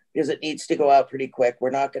 because it needs to go out pretty quick.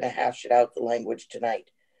 We're not going to hash it out, the language,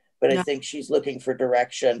 tonight, but I think she's looking for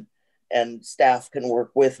direction, and staff can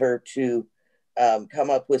work with her to come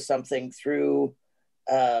up with something through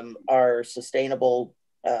our sustainable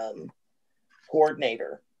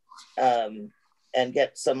coordinator, and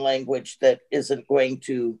get some language that isn't going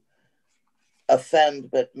to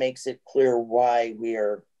offend, but makes it clear why we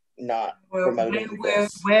are not promoting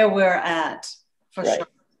where we're at, for sure.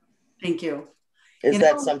 Thank you. Is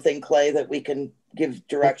that something, Clay, that we can give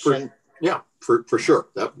direction? For sure.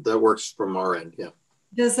 That works from our end. Yeah.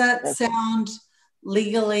 Does that sound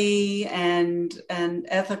legally and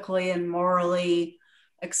ethically and morally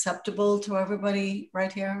acceptable to everybody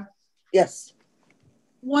right here? Yes.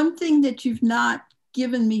 One thing that you've not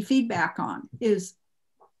given me feedback on is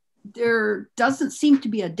there doesn't seem to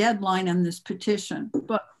be a deadline on this petition,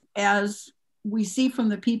 but as we see from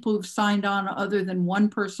the people who've signed on, other than one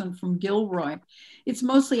person from Gilroy, it's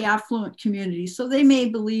mostly affluent communities. So they may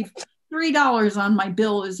believe $3 on my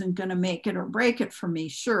bill isn't going to make it or break it for me.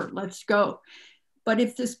 Sure, let's go. But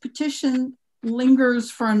if this petition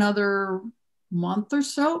lingers for another month or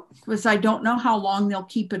so, because I don't know how long they'll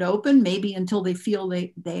keep it open, maybe until they feel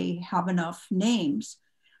they have enough names.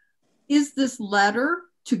 Is this letter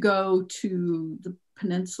to go to the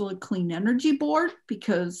Peninsula Clean Energy Board?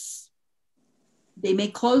 Because they may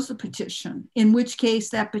close the petition, in which case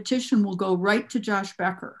that petition will go right to Josh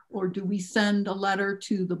Becker. Or do we send a letter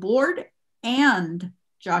to the board and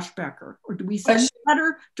Josh Becker? Or do we send a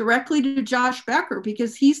letter directly to Josh Becker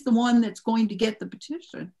because he's the one that's going to get the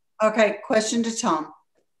petition? Okay, question to Tom.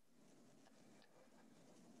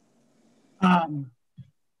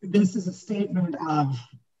 This is a statement of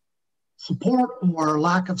support or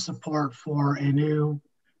lack of support for a new,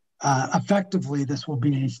 effectively, this will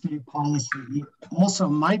be a state policy. It also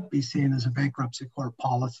might be seen as a bankruptcy court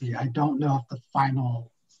policy. I don't know if the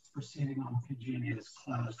final proceeding on PG&E is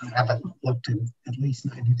closed. I haven't looked in at least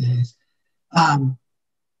 90 days.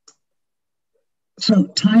 So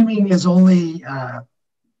timing is only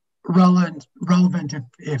relevant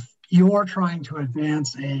if you're trying to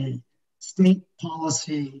advance a state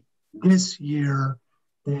policy this year,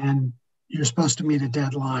 then you're supposed to meet a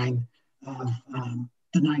deadline of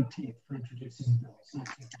the 19th for introducing the bills,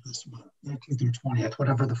 19th of this month, 19th or 20th,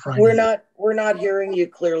 whatever the Friday. We're not hearing you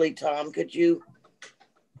clearly, Tom. Can you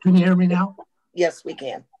hear me now? Yes, we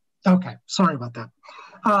can. Okay, sorry about that.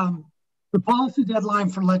 The policy deadline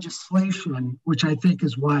for legislation, which I think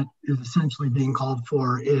is what is essentially being called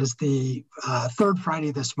for, is the third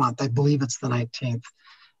Friday this month. I believe it's the 19th.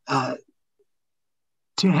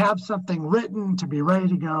 To have something written, to be ready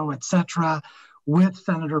to go, etc., with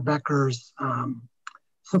Senator Becker's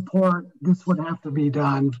support, this would have to be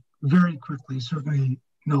done very quickly, certainly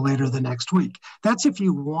no later than next week. That's if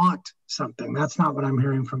you want something. That's not what I'm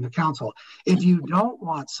hearing from the council. If you don't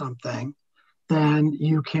want something, then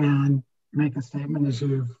you can make a statement as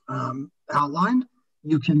you've outlined.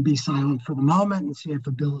 You can be silent for the moment and see if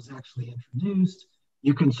a bill is actually introduced.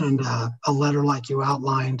 You can send a letter like you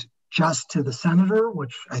outlined just to the senator,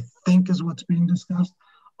 which I think is what's being discussed.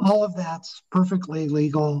 All of that's perfectly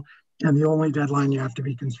legal. And the only deadline you have to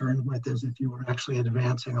be concerned with is if you were actually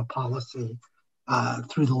advancing a policy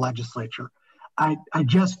through the legislature. I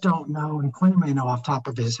just don't know, and Clay may know off top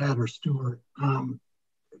of his head, or Stuart.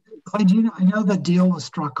 Clay, do you know, I know the deal was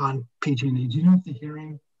struck on PG&E. Do you know if the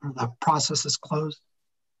hearing or the process is closed?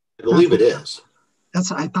 I believe it is.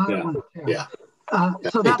 I thought it was. Yeah.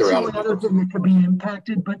 So that's the only other thing that could be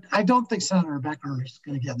impacted, but I don't think Senator Becker is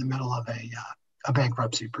going to get in the middle of a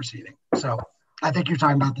bankruptcy proceeding. So I think you're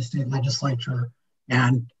talking about the state legislature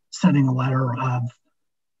and sending a letter of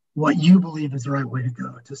what you believe is the right way to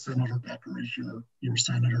go to Senator Becker as your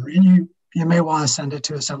senator. And you may want to send it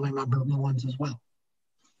to Assemblymember Mullins as well.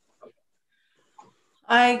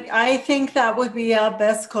 I think that would be our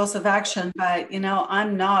best course of action, but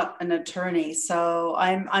I'm not an attorney, so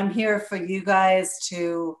I'm here for you guys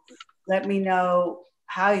to let me know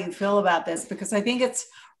how you feel about this, because I think it's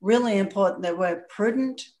really important that we're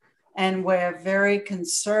prudent and we're very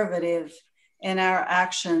conservative in our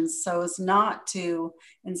actions so as not to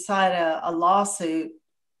incite a lawsuit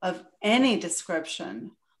of any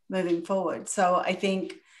description moving forward. So I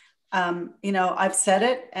think, I've said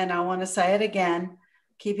it and I want to say it again.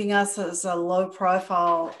 Keeping us as a low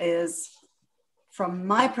profile is, from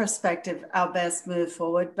my perspective, our best move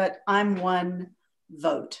forward, but I'm one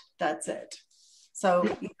vote. That's it. So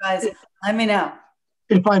you guys, let me know.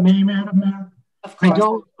 If I may, Madam Mayor, of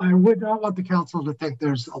course. I would not want the council to think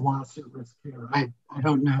there's a lawsuit risk here. I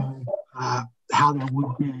don't know how there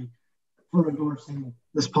would be for endorsing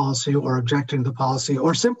this policy or objecting to the policy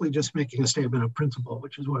or simply just making a statement of principle,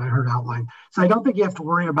 which is what I heard outlined. So I don't think you have to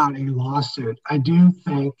worry about a lawsuit. I do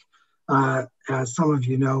think, as some of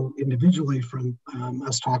you know individually from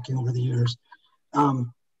us talking over the years,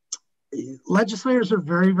 legislators are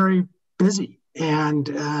very, very busy. And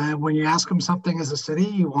when you ask them something as a city,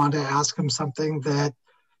 you want to ask them something that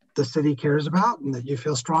the city cares about and that you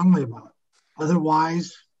feel strongly about.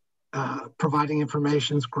 Otherwise, providing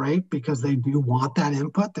information is great because they do want that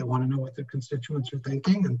input. They want to know what their constituents are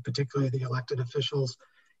thinking, and particularly the elected officials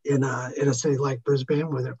in a city like Brisbane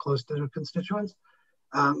where they're close to their constituents.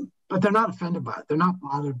 But they're not offended by it. They're not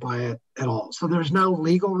bothered by it at all. So there's no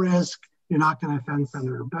legal risk. You're not going to offend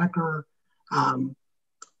Senator Becker.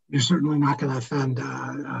 You're certainly not going to offend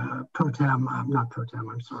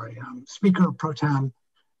Speaker Pro Tem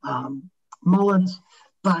Mullins.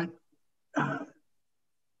 But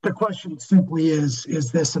the question simply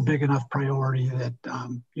is this a big enough priority that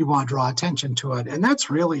you want to draw attention to it? And that's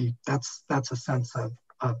a sense of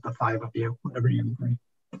the five of you, whatever you agree.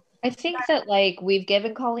 I think that we've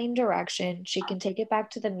given Colleen direction. She can take it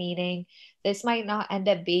back to the meeting. This might not end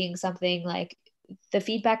up being something like the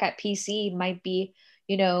feedback at PC might be,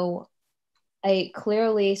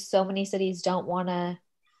 clearly so many cities don't want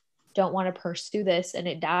to pursue this and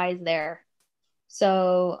it dies there.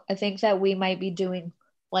 So I think that we might be doing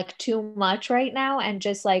too much right now and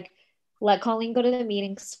just let Colleen go to the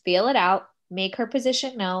meetings, feel it out, make her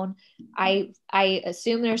position known. I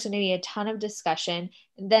assume there's going to be a ton of discussion.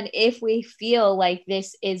 And then if we feel like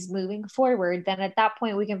this is moving forward, then at that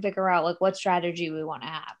point we can figure out what strategy we want to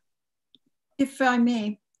have. If I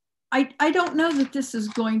may, I don't know that this is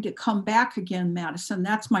going to come back again, Madison.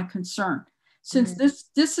 That's my concern. Since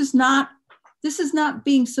this is not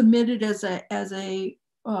being submitted as a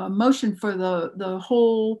motion for the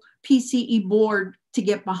whole PCE board to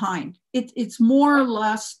get behind. It's more or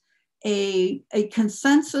less a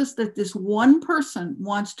consensus that this one person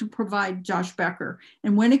wants to provide Josh Becker.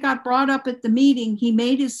 And when it got brought up at the meeting, he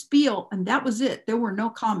made his spiel and that was it. There were no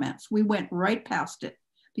comments. We went right past it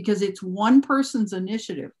because it's one person's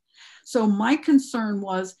initiative. So my concern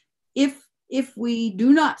was if we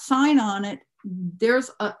do not sign on it, there's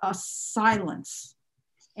a silence.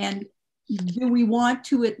 And do we want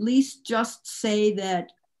to at least just say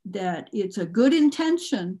that it's a good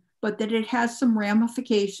intention, but that it has some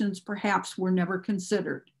ramifications perhaps were never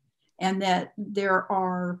considered, and that there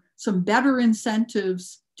are some better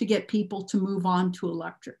incentives to get people to move on to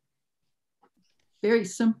electric? Very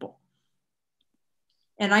simple.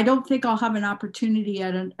 And I don't think I'll have an opportunity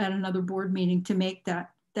at another board meeting to make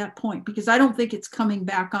that point, because I don't think it's coming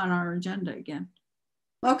back on our agenda again.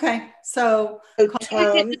 Okay, so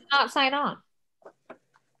Tom did not sign on.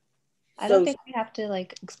 I don't think we have to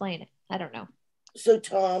explain it. I don't know. So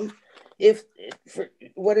Tom, if for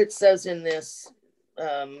what it says in this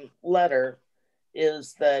letter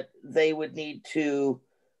is that they would need to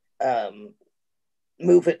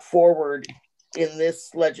move it forward in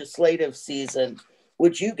this legislative season,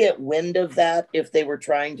 would you get wind of that if they were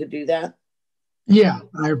trying to do that? Yeah,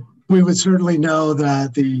 we would certainly know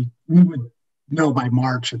that we would know by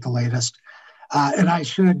March at the latest. And I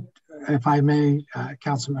should, if I may,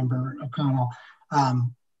 Councilmember O'Connell,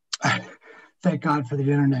 thank God for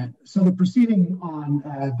the internet. So the proceeding on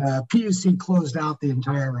the PUC closed out the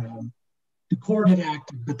entire, the court had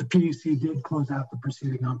acted, but the PUC did close out the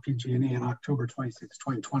proceeding on PG&E on October 26,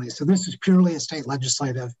 2020. So this is purely a state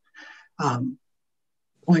legislative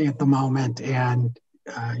play at the moment. And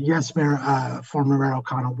yes, former Mayor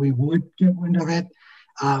O'Connell, we would get wind of it.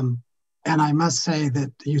 And I must say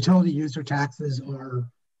that the utility user taxes are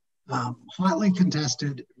Hotly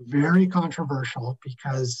contested, very controversial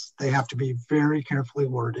because they have to be very carefully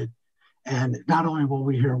worded. And not only will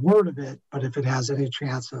we hear word of it, but if it has any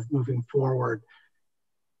chance of moving forward,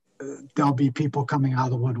 there'll be people coming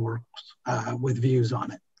out of the woodworks with views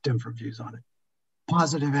on it, different views on it.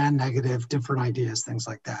 Positive and negative, different ideas, things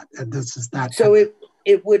like that. And this is that. So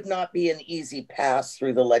it would not be an easy pass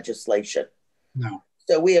through the legislation. No.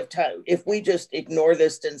 So we have time. If we just ignore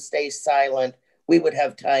this and stay silent, we would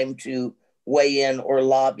have time to weigh in or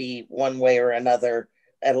lobby one way or another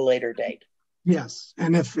at a later date. Yes,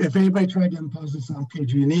 and if anybody tried to impose this on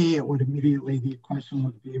PG&E, it would immediately, the question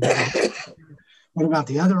would be, what about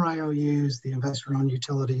the other IOUs, the investor-owned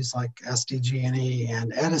utilities like SDG&E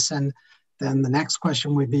and Edison? Then the next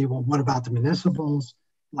question would be, well, what about the municipals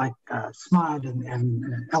like SMUD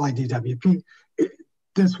and LIDWP?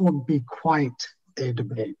 This will be quite a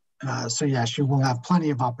debate. So yes, you will have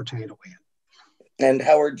plenty of opportunity to weigh in. And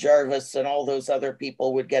Howard Jarvis and all those other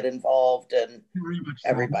people would get involved, and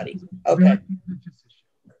everybody. Okay.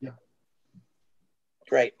 Yeah.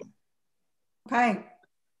 Great. Okay.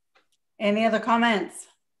 Any other comments?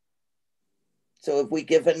 So have we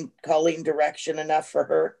given Colleen direction enough for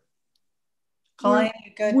her? Colleen,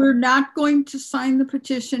 you good? We're not going to sign the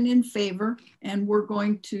petition in favor, and we're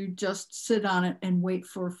going to just sit on it and wait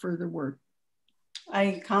for further word. Are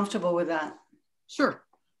you comfortable with that? Sure.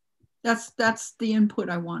 That's the input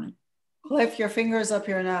I wanted. Cliff, your finger's up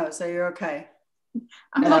your nose. Are you okay?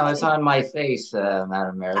 No, it's on my face,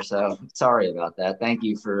 Madam Mayor. So sorry about that. Thank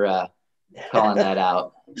you for calling that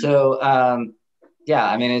out. So yeah,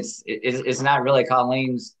 I mean, it's not really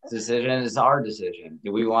Colleen's decision. It's our decision.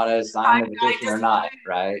 Do we want to sign the petition or not?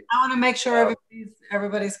 Right. I want to make sure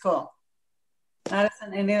everybody's cool.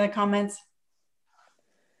 Madison, any other comments?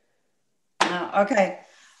 No. Okay.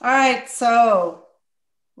 All right. So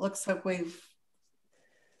looks like we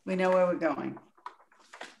know where we're going.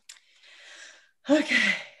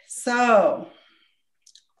 Okay, so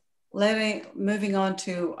moving on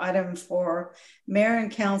to item 4, Mayor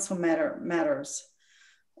and Council matters.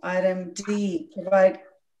 Item D, provide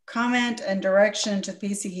comment and direction to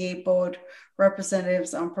PCE board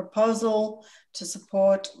representatives on proposal to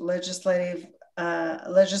support legislation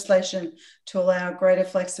to allow greater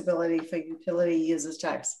flexibility for utility users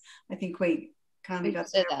tax. I think we kind of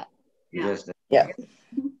got that. Yeah.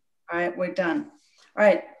 All right, we're done. All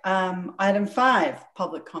right, item 5,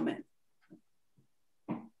 public comment.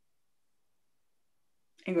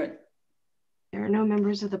 Ingrid. There are no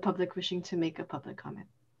members of the public wishing to make a public comment.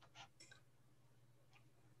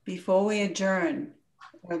 Before we adjourn,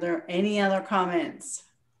 are there any other comments?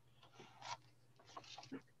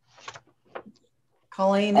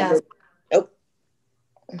 Colleen has. Nope.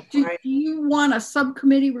 Do you want a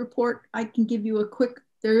subcommittee report? I can give you a quick.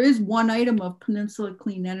 There is one item of Peninsula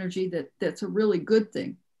Clean Energy that's a really good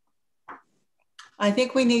thing. I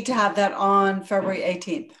think we need to have that on February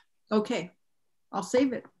 18th. Okay, I'll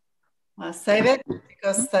save it. Save it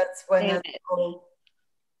because that's when it's all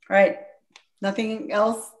right. Nothing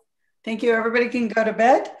else. Thank you. Everybody can go to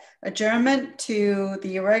bed. Adjournment to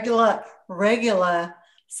the regular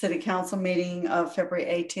City Council meeting of February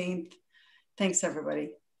 18th. Thanks,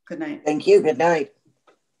 everybody. Good night. Thank you. Good night.